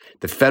prison.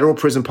 The federal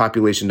prison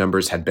population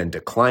numbers had been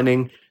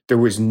declining. There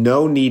was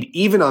no need,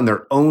 even on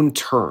their own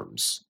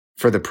terms,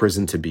 for the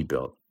prison to be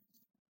built.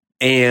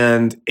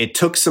 And it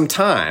took some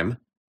time,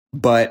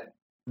 but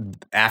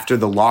after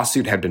the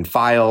lawsuit had been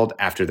filed,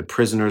 after the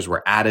prisoners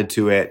were added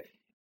to it,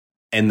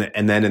 and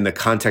then in the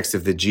context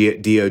of the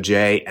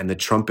DOJ and the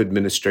Trump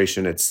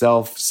administration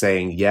itself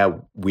saying, yeah,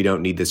 we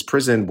don't need this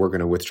prison, we're going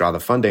to withdraw the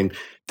funding,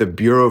 the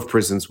Bureau of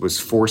Prisons was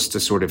forced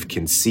to sort of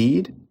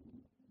concede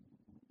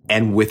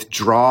and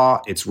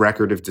withdraw its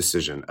record of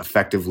decision,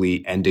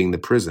 effectively ending the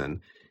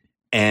prison.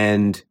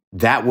 And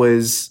that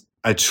was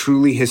a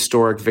truly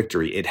historic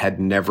victory. It had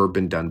never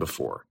been done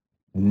before.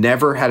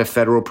 Never had a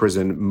federal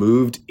prison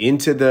moved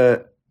into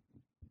the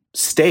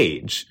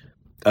stage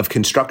of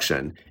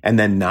construction and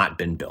then not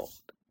been built.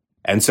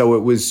 And so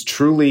it was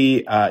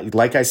truly,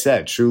 like I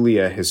said, truly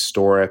a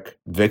historic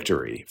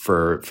victory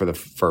for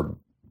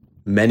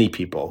many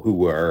people who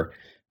were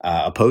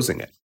opposing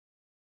it.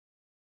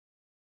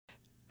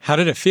 How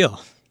did it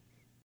feel?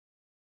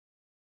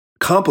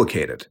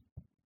 Complicated.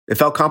 It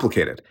felt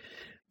complicated.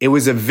 It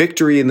was a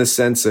victory in the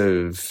sense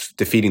of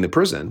defeating the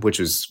prison, which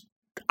was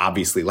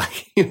obviously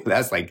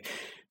that's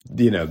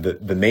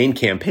the main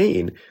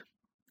campaign.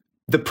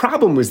 The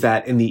problem was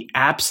that in the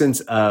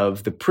absence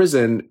of the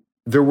prison,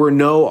 there were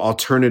no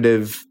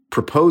alternative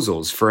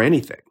proposals for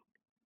anything.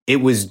 It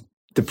was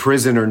the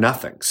prison or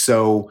nothing.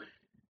 So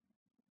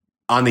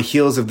on the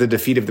heels of the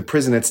defeat of the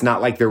prison, it's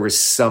not like there was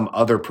some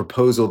other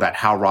proposal that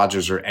Hal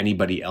Rogers or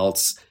anybody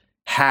else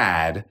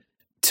had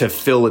to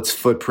fill its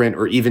footprint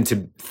or even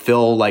to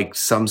fill like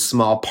some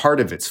small part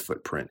of its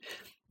footprint.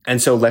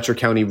 And so Letcher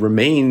County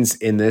remains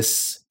in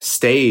this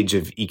stage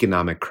of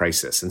economic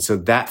crisis. And so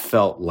that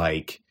felt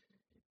like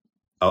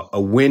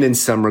a win in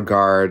some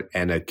regard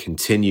and a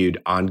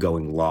continued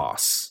ongoing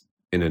loss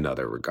in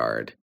another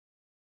regard.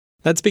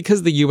 That's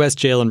because the U.S.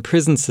 jail and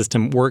prison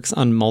system works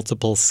on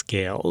multiple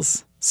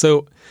scales.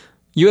 So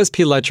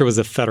USP Letcher was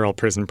a federal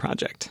prison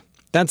project.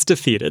 That's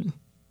defeated,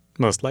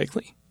 most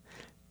likely.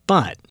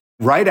 But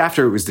right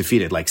after it was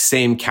defeated, like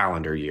same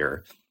calendar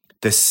year,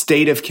 the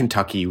state of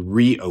Kentucky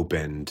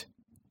reopened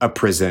a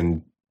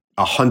prison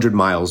 100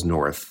 miles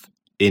north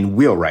in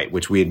Wheelwright,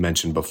 which we had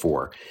mentioned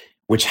before,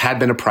 which had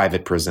been a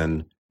private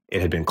prison.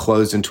 It had been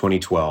closed in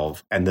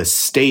 2012, and the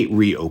state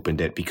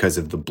reopened it because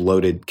of the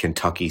bloated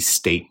Kentucky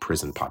state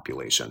prison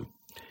population.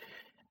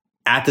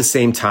 At the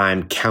same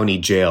time, county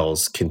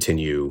jails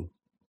continue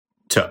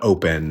to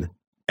open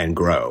and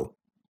grow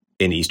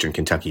in Eastern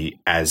Kentucky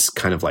as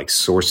kind of like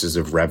sources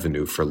of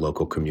revenue for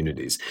local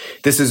communities.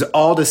 This is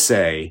all to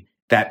say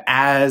that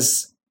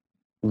as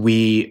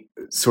we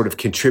sort of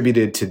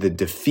contributed to the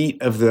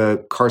defeat of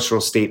the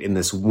carceral state in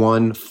this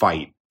one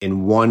fight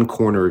in one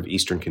corner of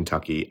Eastern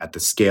Kentucky at the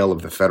scale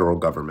of the federal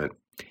government,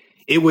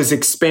 it was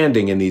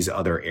expanding in these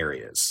other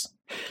areas.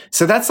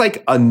 So that's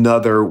like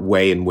another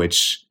way in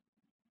which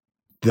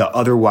the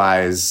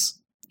otherwise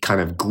kind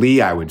of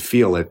glee I would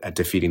feel at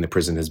defeating the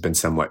prison has been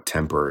somewhat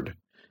tempered.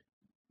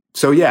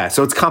 So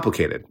it's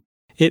complicated.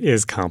 It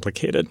is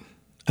complicated.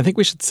 I think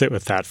we should sit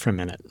with that for a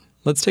minute.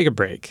 Let's take a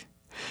break.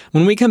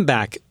 When we come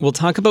back, we'll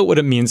talk about what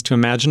it means to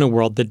imagine a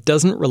world that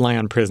doesn't rely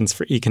on prisons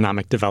for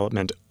economic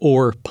development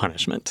or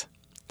punishment.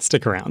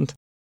 Stick around.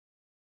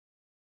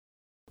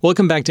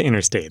 Welcome back to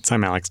Interstates.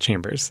 I'm Alex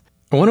Chambers.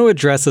 I want to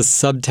address a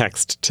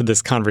subtext to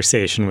this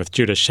conversation with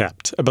Judah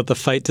Schept about the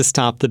fight to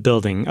stop the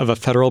building of a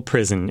federal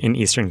prison in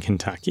Eastern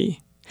Kentucky.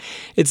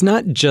 It's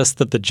not just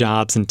that the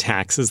jobs and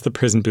taxes the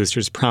prison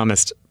boosters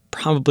promised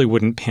probably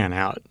wouldn't pan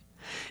out.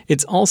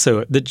 It's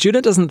also that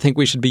Judah doesn't think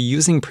we should be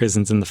using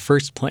prisons in the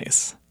first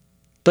place.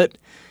 But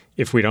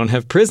if we don't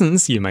have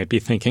prisons, you might be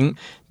thinking,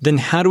 then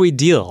how do we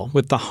deal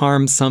with the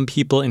harm some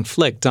people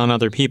inflict on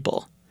other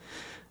people?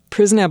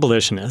 Prison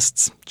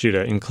abolitionists,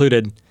 Judah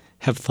included,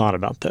 have thought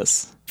about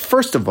this.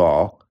 First of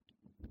all,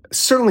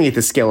 certainly at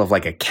the scale of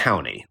like a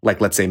county, like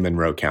let's say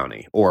Monroe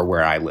County or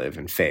where I live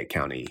in Fayette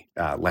County,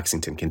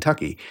 Lexington,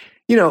 Kentucky,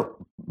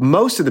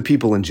 most of the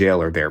people in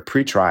jail are there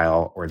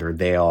pretrial or they're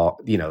there,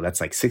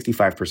 that's like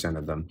 65%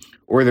 of them,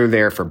 or they're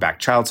there for back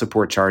child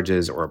support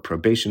charges or a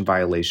probation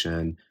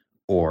violation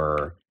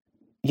or,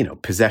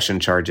 possession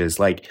charges.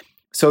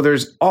 So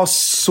there's all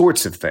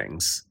sorts of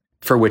things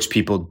for which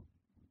people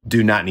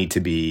do not need to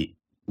be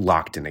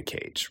locked in a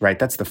cage, right?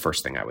 That's the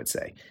first thing I would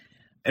say.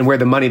 And where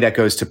the money that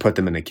goes to put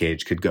them in a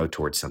cage could go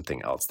towards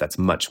something else that's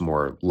much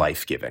more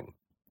life-giving.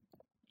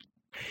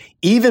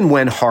 Even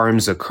when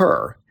harms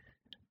occur,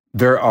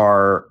 there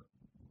are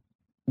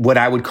what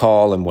I would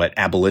call and what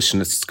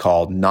abolitionists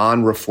call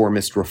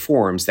non-reformist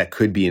reforms that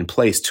could be in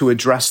place to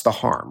address the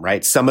harm,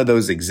 right? Some of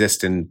those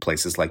exist in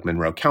places like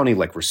Monroe County,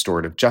 like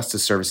restorative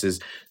justice services.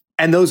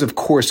 And those, of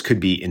course, could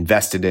be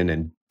invested in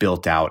and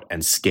built out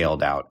and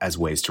scaled out as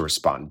ways to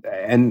respond.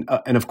 And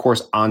of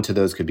course, onto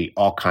those could be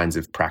all kinds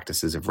of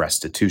practices of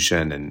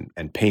restitution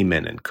and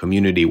payment and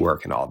community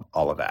work and all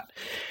of that.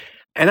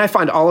 And I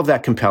find all of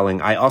that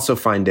compelling. I also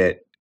find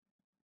it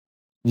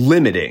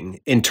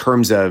limiting in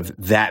terms of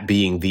that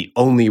being the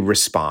only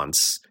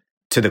response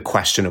to the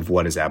question of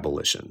what is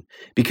abolition.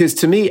 Because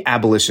to me,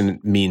 abolition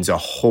means a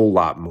whole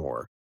lot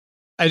more.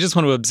 I just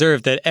want to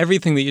observe that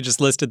everything that you just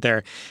listed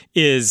there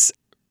is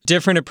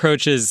different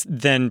approaches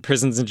than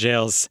prisons and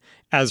jails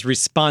as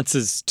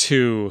responses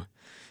to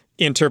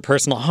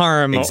interpersonal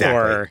harm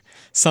or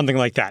something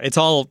like that. It's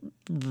all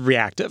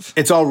reactive.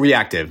 It's all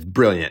reactive.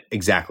 Brilliant.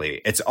 Exactly.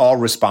 It's all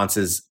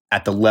responses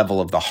at the level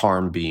of the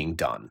harm being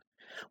done,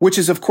 which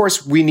is, of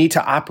course, we need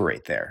to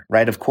operate there,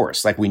 right? Of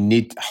course, we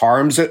need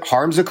harms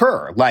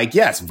occur.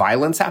 Yes,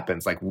 violence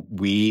happens.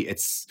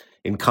 It's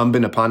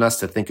incumbent upon us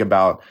to think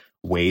about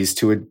ways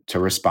to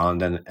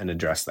respond and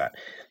address that.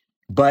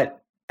 But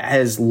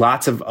as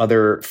lots of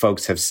other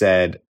folks have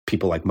said,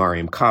 people like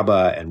Mariam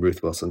Kaba and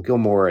Ruth Wilson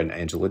Gilmore and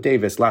Angela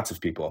Davis, lots of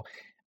people,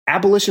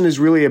 abolition is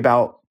really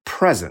about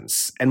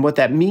presence. And what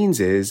that means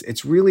is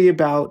it's really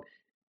about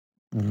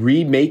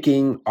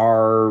remaking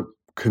our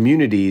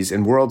communities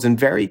and worlds in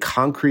very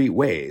concrete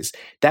ways.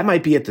 That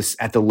might be at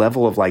the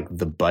level of like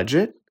the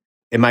budget.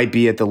 It might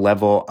be at the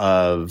level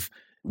of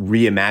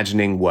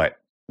reimagining what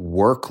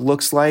work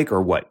looks like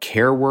or what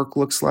care work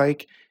looks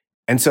like.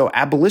 And so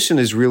abolition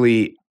is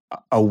really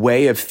a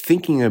way of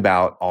thinking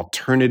about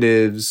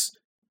alternatives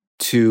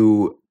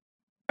to,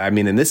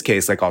 in this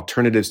case, like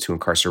alternatives to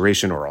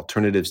incarceration or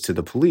alternatives to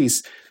the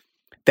police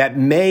that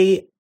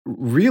may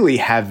really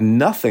have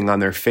nothing on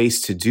their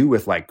face to do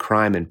with like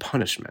crime and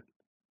punishment.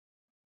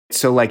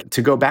 So like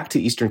to go back to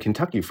Eastern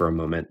Kentucky for a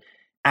moment,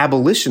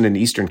 abolition in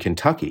Eastern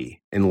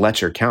Kentucky in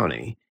Letcher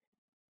County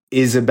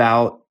is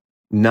about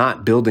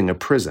not building a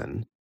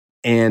prison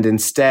and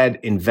instead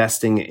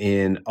investing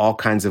in all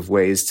kinds of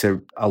ways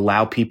to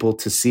allow people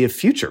to see a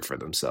future for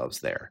themselves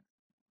there.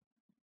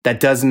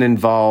 That doesn't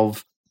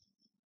involve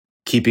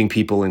keeping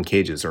people in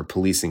cages or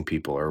policing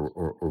people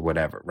or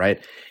whatever, right?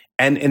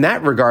 And in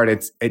that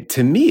regard,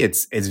 to me,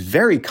 it's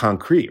very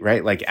concrete,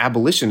 right? Like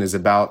abolition is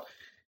about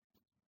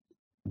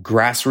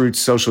grassroots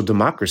social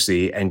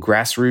democracy and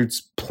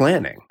grassroots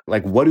planning.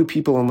 Like, what do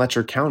people in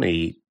Letcher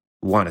County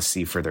want to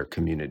see for their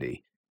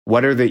community?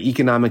 What are the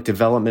economic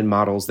development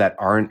models that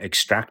aren't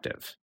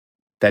extractive,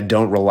 that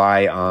don't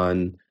rely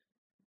on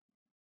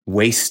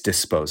waste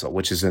disposal,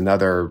 which is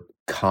another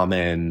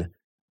common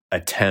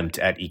attempt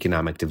at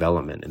economic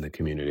development in the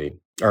community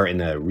or in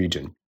the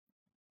region?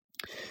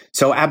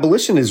 So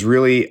abolition is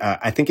really,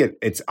 I think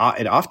it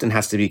often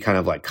has to be kind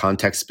of like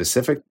context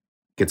specific.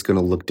 It's going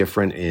to look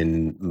different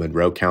in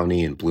Monroe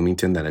County and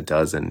Bloomington than it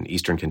does in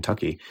Eastern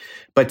Kentucky.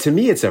 But to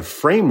me, it's a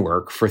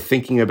framework for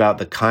thinking about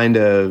the kind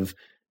of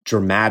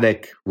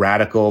dramatic,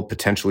 radical,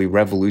 potentially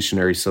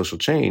revolutionary social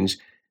change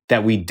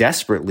that we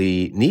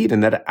desperately need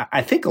and that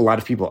I think a lot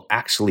of people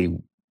actually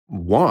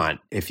want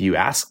if you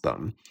ask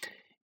them.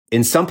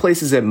 In some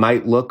places, it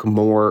might look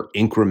more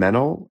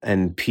incremental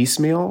and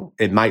piecemeal.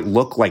 It might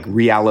look like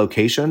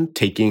reallocation,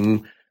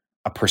 taking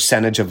a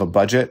percentage of a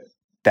budget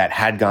that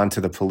had gone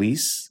to the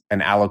police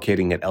and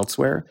allocating it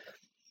elsewhere.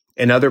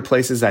 In other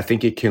places, I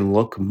think it can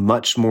look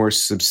much more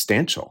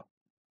substantial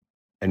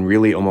and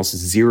really almost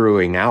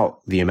zeroing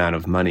out the amount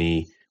of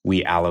money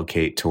we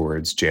allocate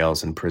towards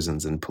jails and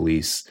prisons and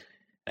police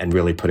and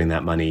really putting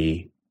that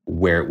money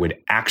where it would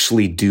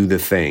actually do the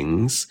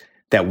things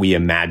that we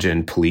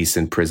imagine police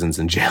and prisons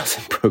and jails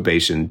and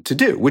probation to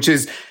do, which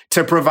is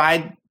to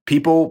provide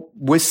people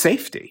with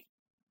safety,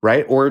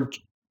 right? Or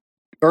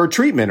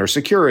treatment or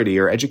security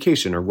or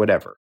education or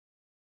whatever.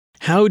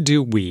 How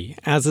do we,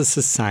 as a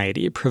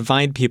society,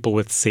 provide people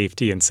with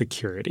safety and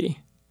security?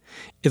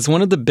 It's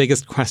one of the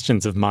biggest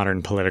questions of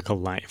modern political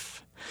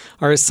life.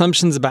 Our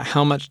assumptions about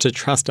how much to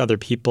trust other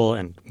people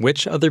and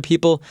which other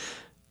people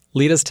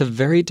lead us to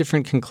very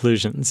different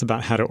conclusions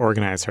about how to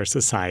organize our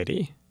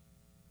society.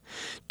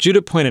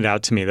 Judah pointed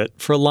out to me that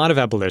for a lot of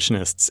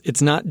abolitionists,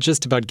 it's not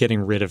just about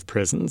getting rid of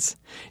prisons.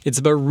 It's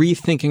about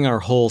rethinking our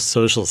whole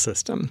social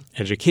system,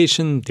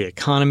 education, the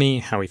economy,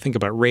 how we think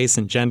about race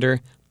and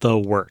gender, the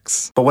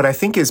works. But what I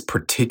think is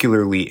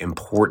particularly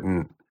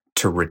important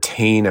to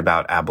retain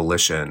about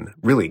abolition,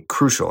 really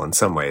crucial in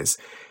some ways,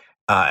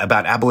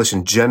 about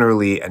abolition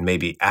generally and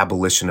maybe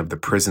abolition of the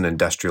prison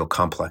industrial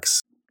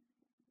complex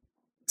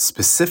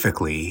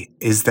specifically,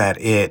 is that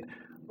it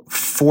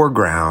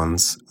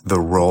foregrounds the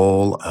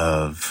role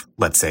of,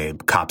 let's say,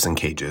 cops in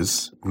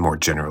cages, more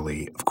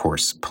generally, of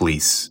course,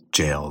 police,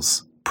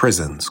 jails,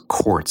 prisons,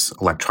 courts,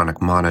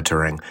 electronic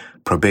monitoring,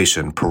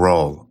 probation,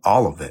 parole,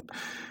 all of it,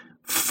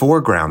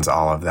 foregrounds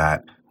all of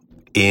that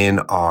in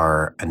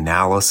our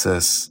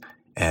analysis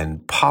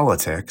and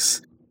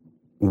politics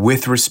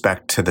with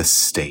respect to the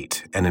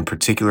state, and in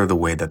particular, the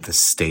way that the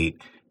state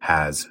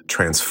has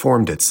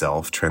transformed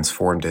itself,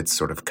 transformed its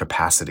sort of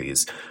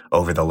capacities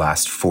over the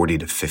last 40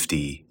 to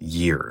 50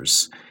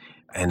 years.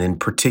 And in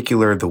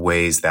particular, the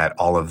ways that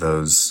all of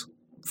those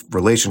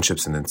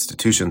relationships and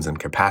institutions and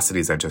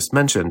capacities I just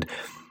mentioned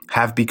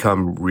have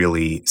become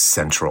really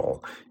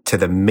central to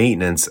the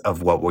maintenance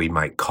of what we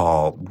might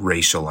call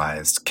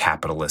racialized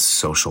capitalist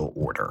social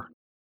order.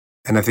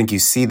 And I think you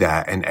see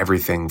that in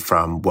everything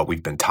from what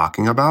we've been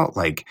talking about,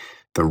 like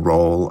the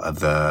role of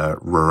the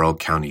rural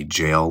county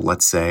jail,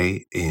 let's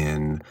say,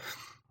 in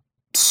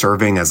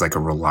serving as like a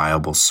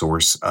reliable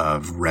source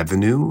of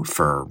revenue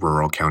for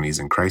rural counties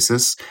in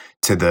crisis,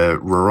 to the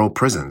rural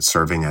prison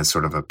serving as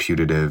sort of a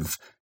putative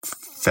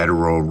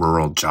federal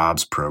rural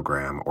jobs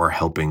program or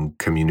helping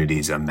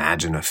communities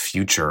imagine a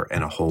future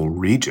in a whole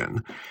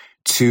region,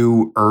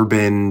 to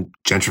urban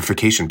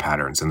gentrification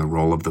patterns and the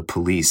role of the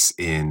police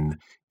in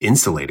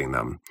insulating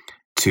them,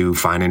 to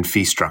fine and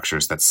fee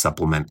structures that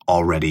supplement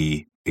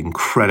already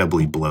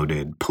incredibly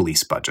bloated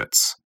police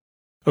budgets.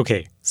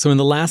 Okay, so in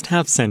the last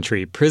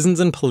half-century, prisons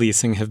and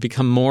policing have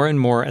become more and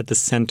more at the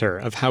center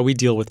of how we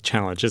deal with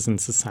challenges in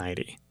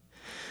society.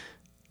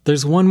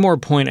 There's one more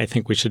point I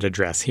think we should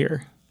address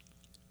here.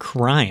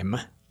 crime.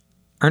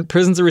 Aren't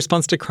prisons a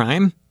response to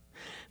crime?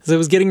 As I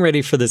was getting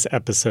ready for this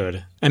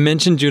episode, I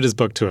mentioned Judah's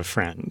book to a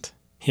friend.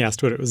 He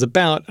asked what it was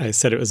about. I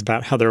said it was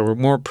about how there were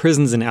more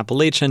prisons in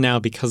Appalachia now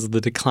because of the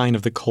decline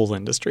of the coal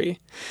industry.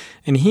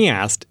 And he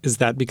asked, is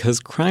that because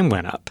crime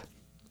went up?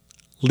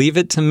 Leave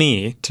it to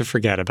me to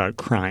forget about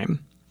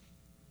crime.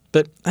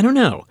 But I don't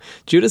know.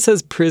 Judah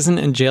says prison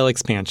and jail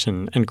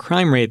expansion and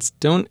crime rates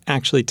don't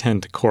actually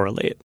tend to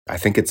correlate. I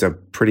think it's a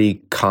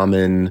pretty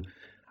common,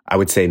 I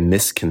would say,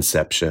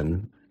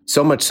 misconception.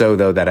 So much so,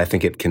 though, that I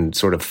think it can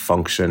sort of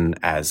function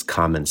as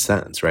common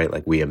sense, right?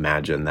 Like we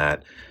imagine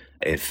that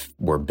if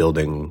we're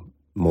building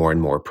more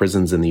and more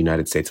prisons in the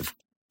United States,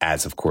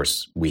 as of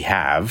course we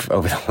have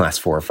over the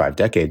last 4 or 5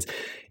 decades,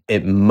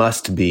 it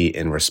must be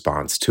in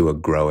response to a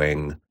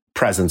growing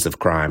presence of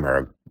crime or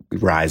a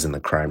rise in the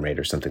crime rate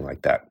or something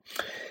like that.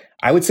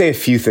 I would say a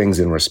few things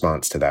in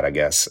response to that, I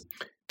guess.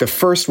 The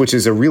first, which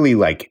is a really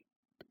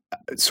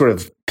sort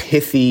of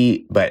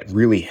pithy but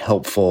really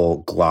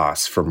helpful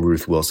gloss from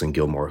Ruth Wilson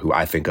Gilmore, who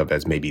I think of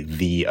as maybe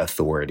the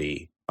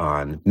authority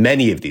on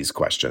many of these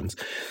questions.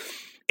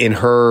 In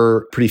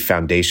her pretty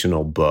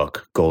foundational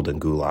book, Golden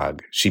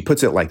Gulag, she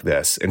puts it like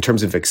this in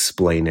terms of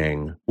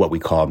explaining what we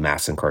call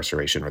mass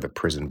incarceration or the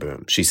prison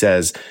boom. She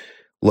says,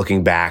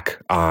 looking back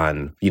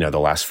on, the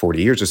last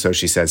 40 years or so,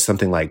 she says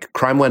something like,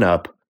 crime went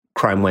up,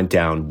 crime went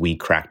down, we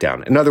cracked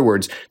down. In other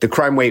words, the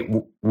crime rate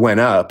went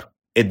up,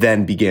 it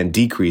then began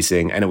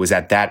decreasing, and it was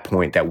at that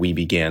point that we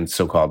began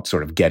so-called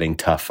sort of getting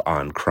tough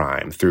on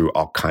crime through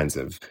all kinds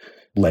of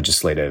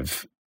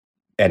legislative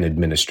and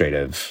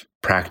administrative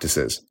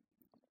practices.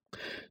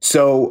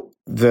 So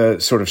the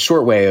sort of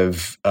short way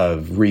of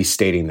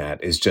restating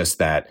that is just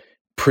that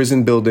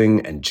prison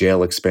building and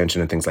jail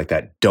expansion and things like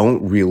that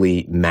don't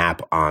really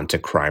map onto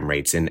crime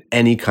rates in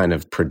any kind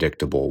of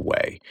predictable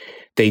way.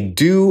 They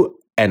do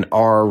and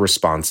are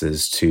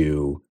responses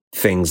to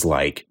things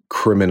like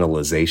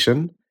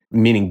criminalization,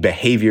 meaning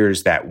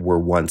behaviors that were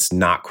once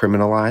not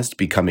criminalized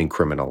becoming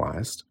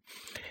criminalized.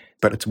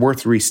 But it's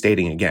worth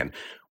restating again.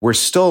 We're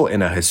still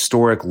in a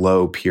historic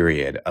low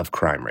period of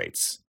crime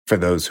rates for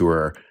those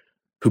who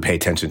pay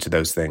attention to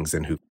those things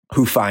and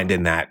who find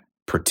in that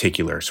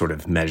particular sort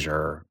of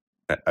measure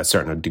a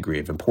certain degree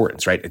of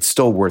importance, right? It's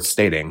still worth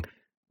stating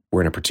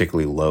we're in a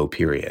particularly low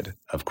period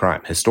of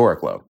crime,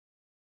 historic low.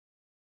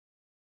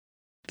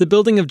 The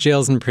building of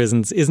jails and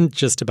prisons isn't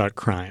just about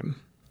crime.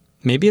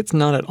 Maybe it's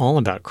not at all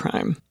about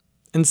crime.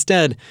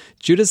 Instead,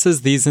 Judah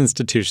says these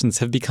institutions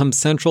have become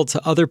central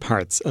to other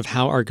parts of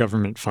how our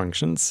government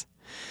functions.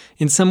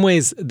 In some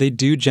ways, they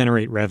do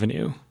generate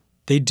revenue.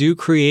 They do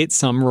create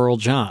some rural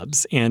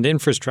jobs and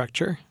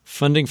infrastructure,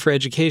 funding for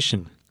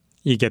education.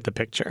 You get the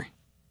picture.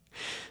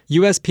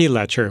 USP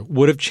Letcher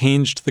would have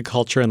changed the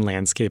culture and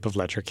landscape of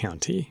Letcher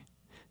County.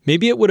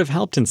 Maybe it would have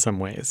helped in some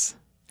ways.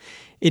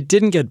 It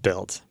didn't get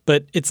built,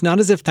 but it's not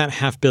as if that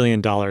 $500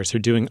 million are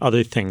doing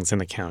other things in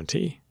the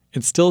county.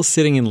 It's still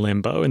sitting in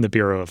limbo in the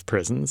Bureau of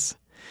Prisons.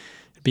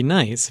 It'd be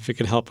nice if it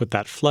could help with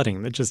that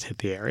flooding that just hit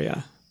the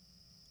area.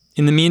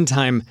 In the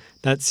meantime,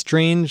 that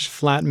strange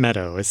flat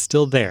meadow is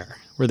still there,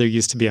 where there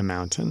used to be a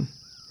mountain.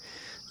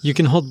 You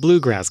can hold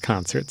bluegrass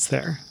concerts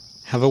there,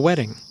 have a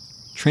wedding,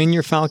 train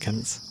your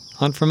falcons,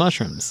 hunt for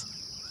mushrooms.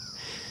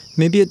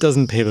 Maybe it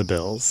doesn't pay the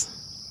bills,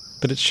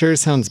 but it sure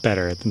sounds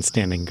better than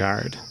standing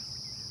guard.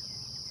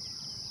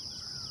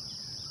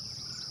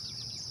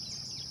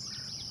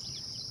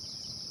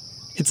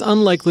 It's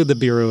unlikely the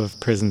Bureau of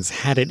Prisons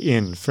had it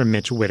in for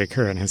Mitch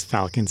Whitaker and his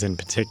falcons in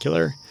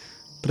particular,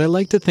 but I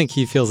like to think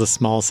he feels a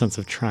small sense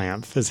of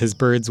triumph as his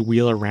birds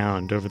wheel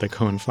around over the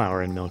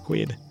coneflower and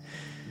milkweed.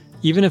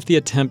 Even if the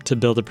attempt to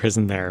build a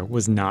prison there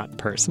was not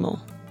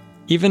personal.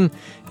 Even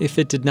if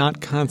it did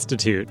not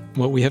constitute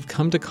what we have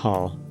come to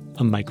call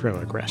a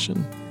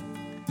microaggression.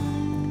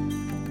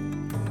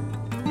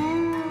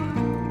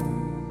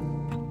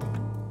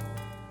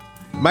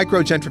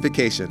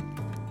 Microgentrification.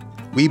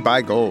 We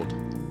buy gold.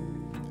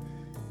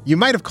 You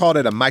might have called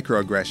it a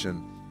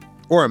microaggression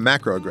or a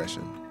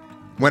macroaggression.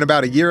 When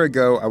about a year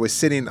ago, I was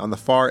sitting on the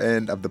far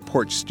end of the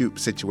porch stoop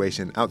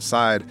situation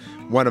outside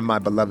one of my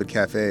beloved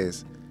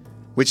cafes,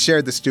 which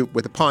shared the stoop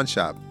with a pawn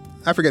shop,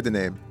 I forget the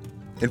name,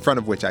 in front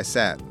of which I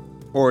sat,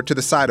 or to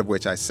the side of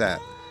which I sat,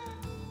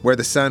 where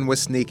the sun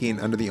was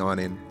sneaking under the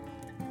awning.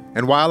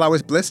 And while I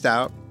was blissed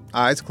out,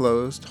 eyes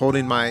closed,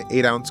 holding my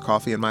 8-ounce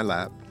coffee in my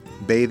lap,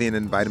 bathing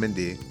in vitamin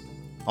D,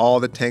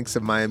 all the tanks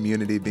of my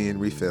immunity being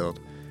refilled,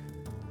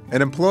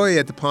 an employee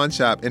at the pawn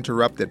shop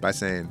interrupted by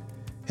saying,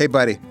 "Hey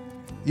buddy,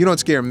 you don't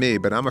scare me,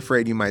 but I'm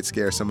afraid you might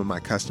scare some of my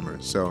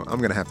customers, so I'm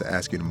going to have to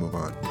ask you to move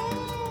on."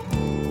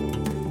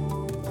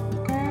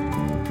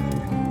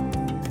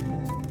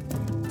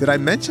 Did I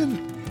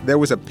mention there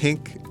was a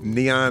pink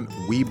neon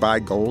 "We Buy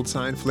Gold"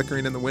 sign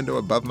flickering in the window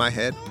above my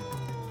head?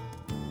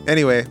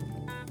 Anyway,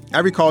 I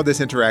recalled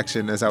this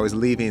interaction as I was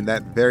leaving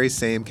that very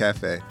same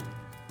cafe,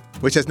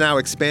 which has now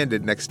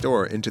expanded next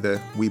door into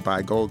the We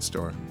Buy Gold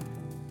store,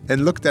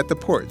 and looked at the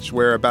porch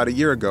where about a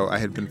year ago I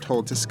had been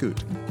told to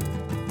scoot.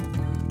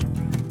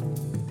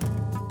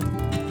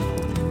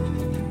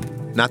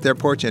 Not their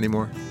porch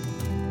anymore.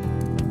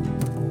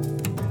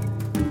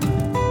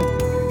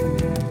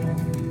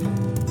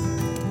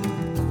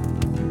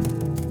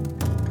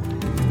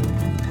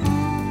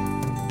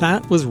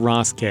 That was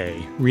Ross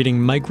Gay reading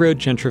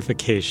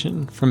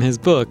Microgentrification from his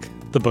book,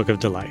 The Book of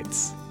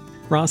Delights.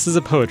 Ross is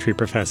a poetry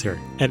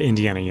professor at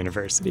Indiana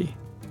University.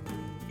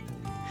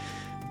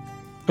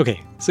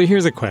 Okay, so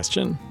here's a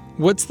question.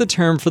 What's the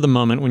term for the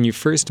moment when you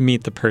first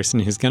meet the person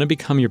who's going to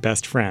become your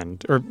best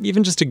friend, or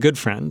even just a good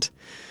friend?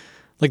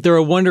 Like, they're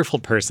a wonderful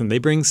person, they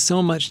bring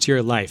so much to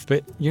your life,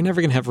 but you're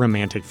never going to have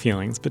romantic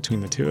feelings between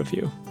the two of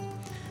you.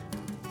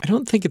 I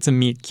don't think it's a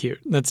meet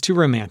cute. That's too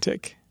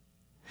romantic.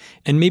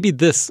 And maybe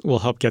this will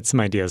help get some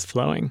ideas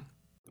flowing.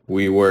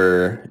 We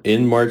were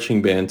in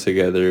marching band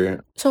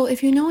together. So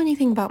if you know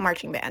anything about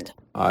marching band,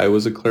 I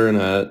was a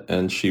clarinet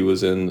and she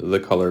was in the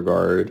color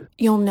guard.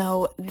 You'll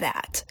know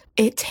that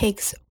it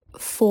takes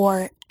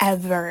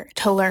forever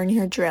to learn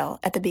your drill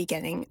at the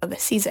beginning of a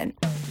season.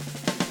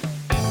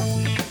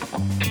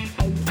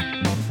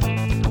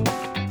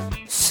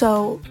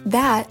 So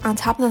that, on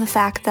top of the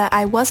fact that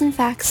I was in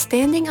fact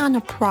standing on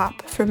a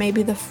prop for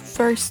maybe the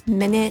first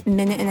minute and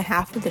a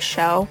half of the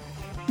show,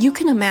 you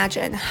can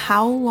imagine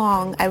how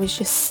long I was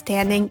just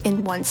standing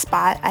in one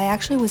spot. I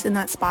actually was in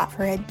that spot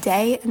for a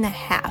day and a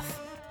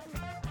half,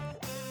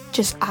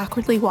 just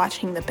awkwardly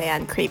watching the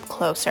band creep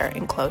closer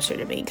and closer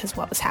to me, because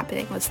what was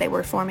happening was they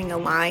were forming a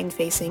line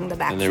facing the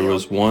backfield. And there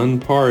was one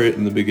part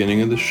in the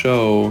beginning of the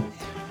show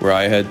where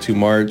I had to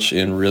march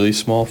in really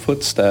small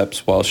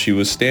footsteps while she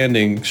was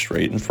standing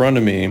straight in front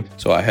of me.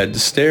 So I had to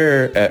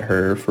stare at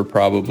her for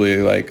probably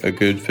like a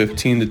good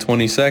 15 to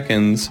 20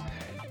 seconds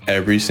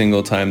every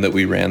single time that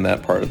we ran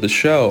that part of the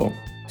show.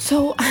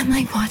 So I'm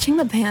like watching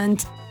the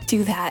band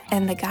do that,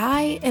 and the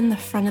guy in the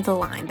front of the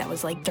line that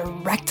was like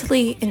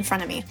directly in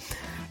front of me,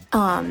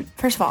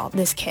 first of all,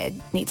 this kid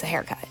needs a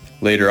haircut.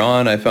 Later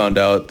on, I found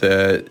out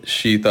that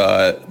she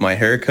thought my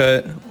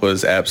haircut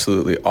was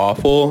absolutely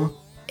awful.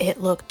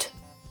 It looked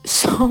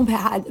so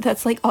bad.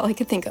 That's like all I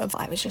could think of.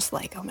 I was just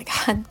like, oh my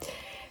God,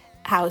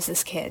 how is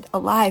this kid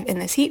alive in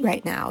this heat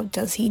right now?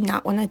 Does he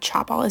not want to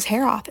chop all his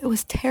hair off? It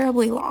was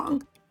terribly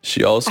long.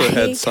 She also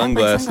had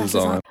sunglasses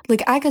on.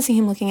 Like, I could see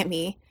him looking at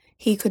me.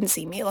 He couldn't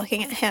see me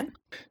looking at him.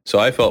 So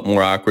I felt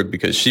more awkward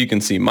because she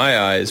can see my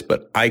eyes,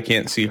 but I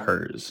can't see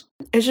hers.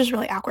 It was just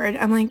really awkward.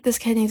 I'm like, this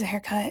kid needs a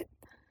haircut.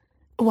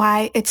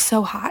 Why? It's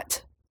so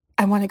hot.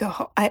 I want to go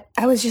home.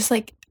 I was just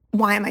like,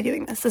 why am I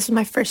doing this? This is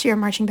my first year of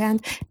marching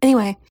band.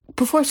 Anyway,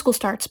 before school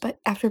starts, but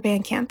after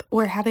band camp,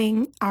 we're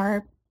having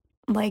our,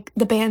 like,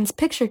 the band's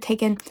picture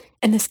taken,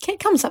 and this kid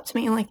comes up to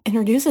me and, like,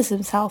 introduces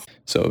himself.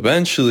 So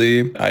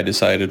eventually I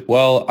decided,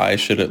 well, I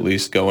should at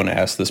least go and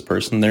ask this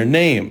person their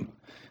name.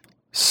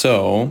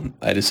 So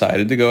I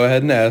decided to go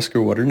ahead and ask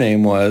her what her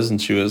name was,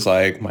 and she was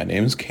like, my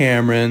name's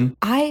Cameron.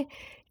 I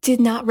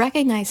did not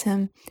recognize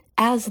him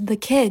as the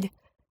kid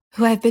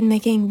who I've been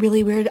making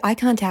really weird eye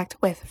contact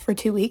with for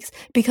 2 weeks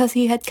because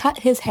he had cut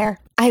his hair.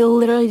 I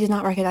literally did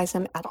not recognize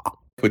him at all.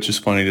 Which is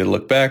funny to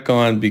look back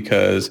on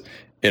because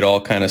it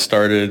all kind of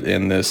started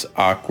in this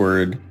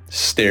awkward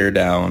stare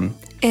down.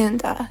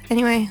 And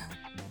anyway,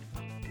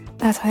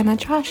 that's how I met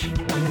Josh.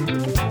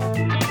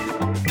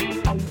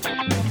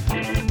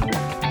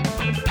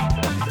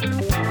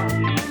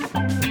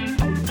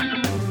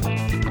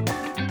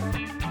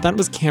 That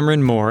was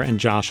Cameron Moore and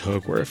Josh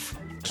Hogeworth.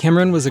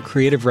 Cameron was a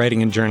creative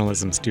writing and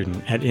journalism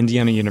student at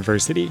Indiana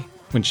University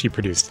when she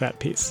produced that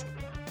piece.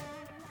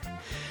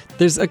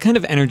 There's a kind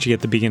of energy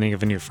at the beginning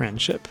of a new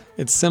friendship.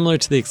 It's similar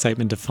to the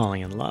excitement of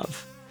falling in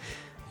love.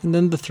 And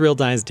then the thrill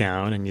dies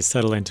down and you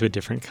settle into a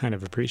different kind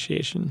of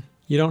appreciation.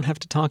 You don't have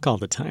to talk all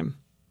the time.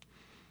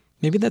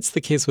 Maybe that's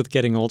the case with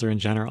getting older in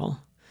general.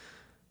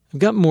 I've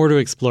got more to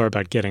explore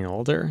about getting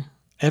older.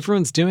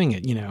 Everyone's doing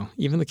it,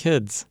 even the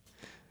kids.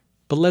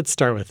 But let's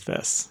start with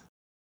this.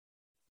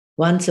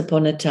 Once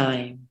upon a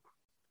time.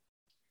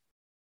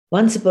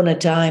 Once upon a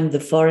time, the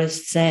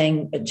forest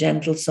sang a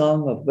gentle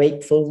song of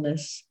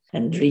wakefulness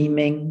and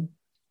dreaming,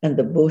 and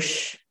the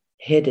bush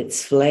hid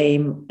its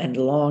flame and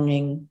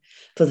longing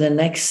for the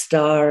next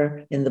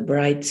star in the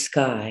bright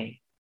sky.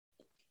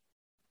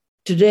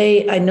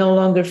 Today, I no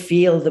longer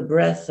feel the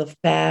breath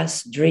of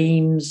past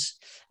dreams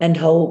and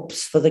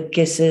hopes for the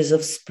kisses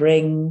of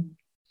spring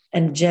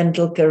and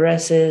gentle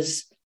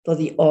caresses for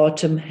the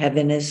autumn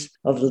heaviness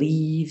of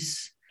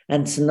leaves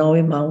and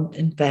snowy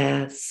mountain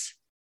paths.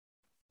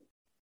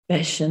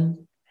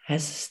 Passion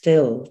has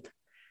stilled.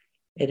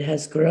 It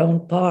has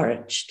grown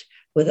parched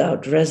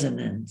without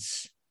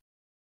resonance.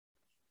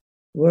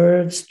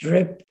 Words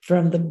drip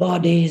from the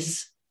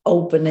body's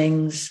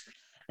openings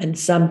and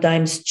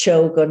sometimes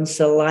choke on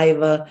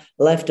saliva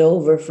left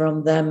over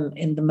from them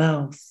in the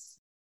mouth.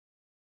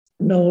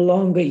 No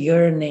longer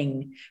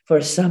yearning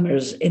for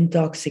summer's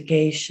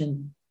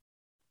intoxication.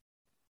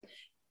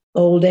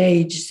 Old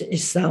age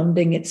is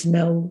sounding its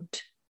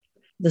note,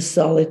 the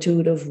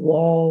solitude of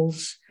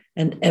walls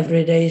and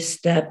everyday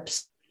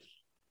steps.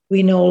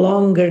 We no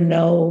longer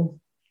know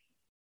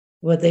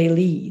where they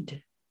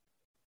lead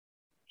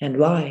and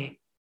why.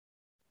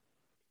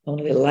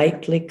 Only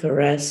lightly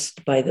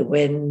caressed by the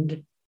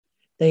wind,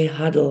 they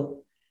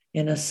huddle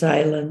in a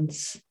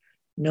silence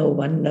no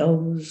one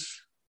knows,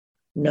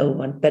 no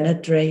one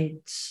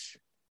penetrates.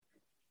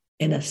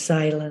 in a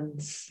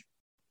silence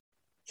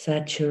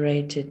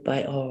saturated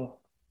by awe.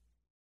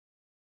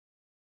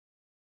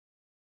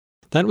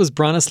 That was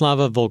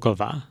Bronislava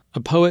Volkova, a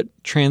poet,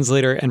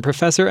 translator, and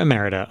professor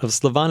emerita of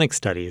Slavonic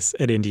studies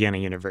at Indiana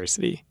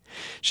University.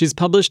 She's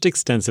published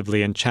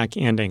extensively in Czech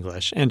and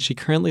English, and she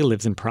currently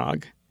lives in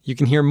Prague. You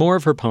can hear more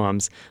of her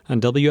poems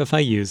on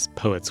WFIU's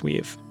Poets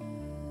Weave.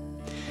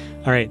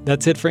 All right,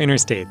 that's it for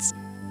Interstates.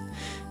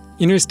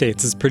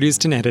 Interstates is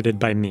produced and edited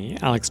by me,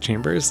 Alex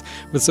Chambers,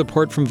 with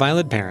support from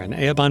Violet Barron,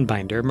 Eoban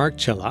Binder, Mark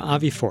Chilla,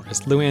 Avi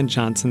Forrest, Luann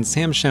Johnson,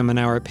 Sam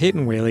Schemenauer,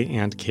 Peyton Whaley,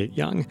 and Kate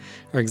Young.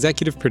 Our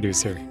executive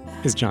producer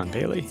is John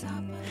Bailey.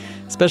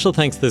 Special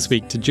thanks this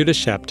week to Judah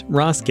Schept,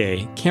 Ross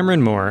Gay,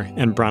 Cameron Moore,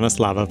 and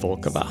Bronislava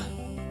Volkova.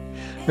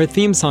 Our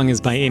theme song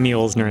is by Amy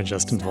Olsner and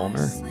Justin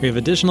Vollmer. We have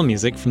additional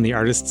music from the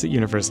artists at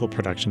Universal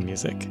Production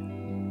Music.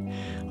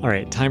 All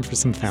right, time for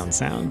some found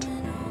sound.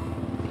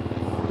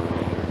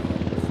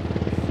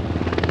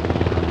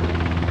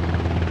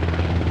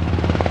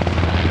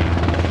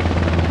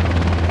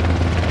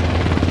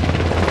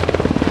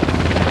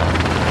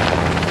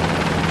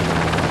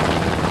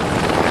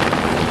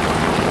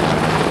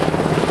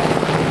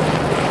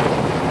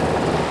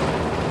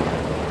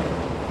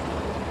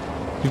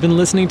 You've been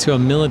listening to a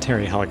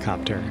military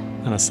helicopter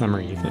on a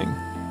summer evening.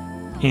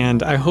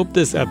 And I hope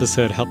this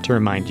episode helped to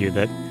remind you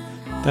that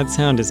that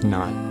sound is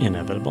not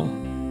inevitable.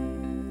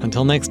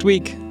 Until next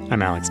week,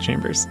 I'm Alex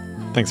Chambers.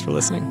 Thanks for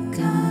listening.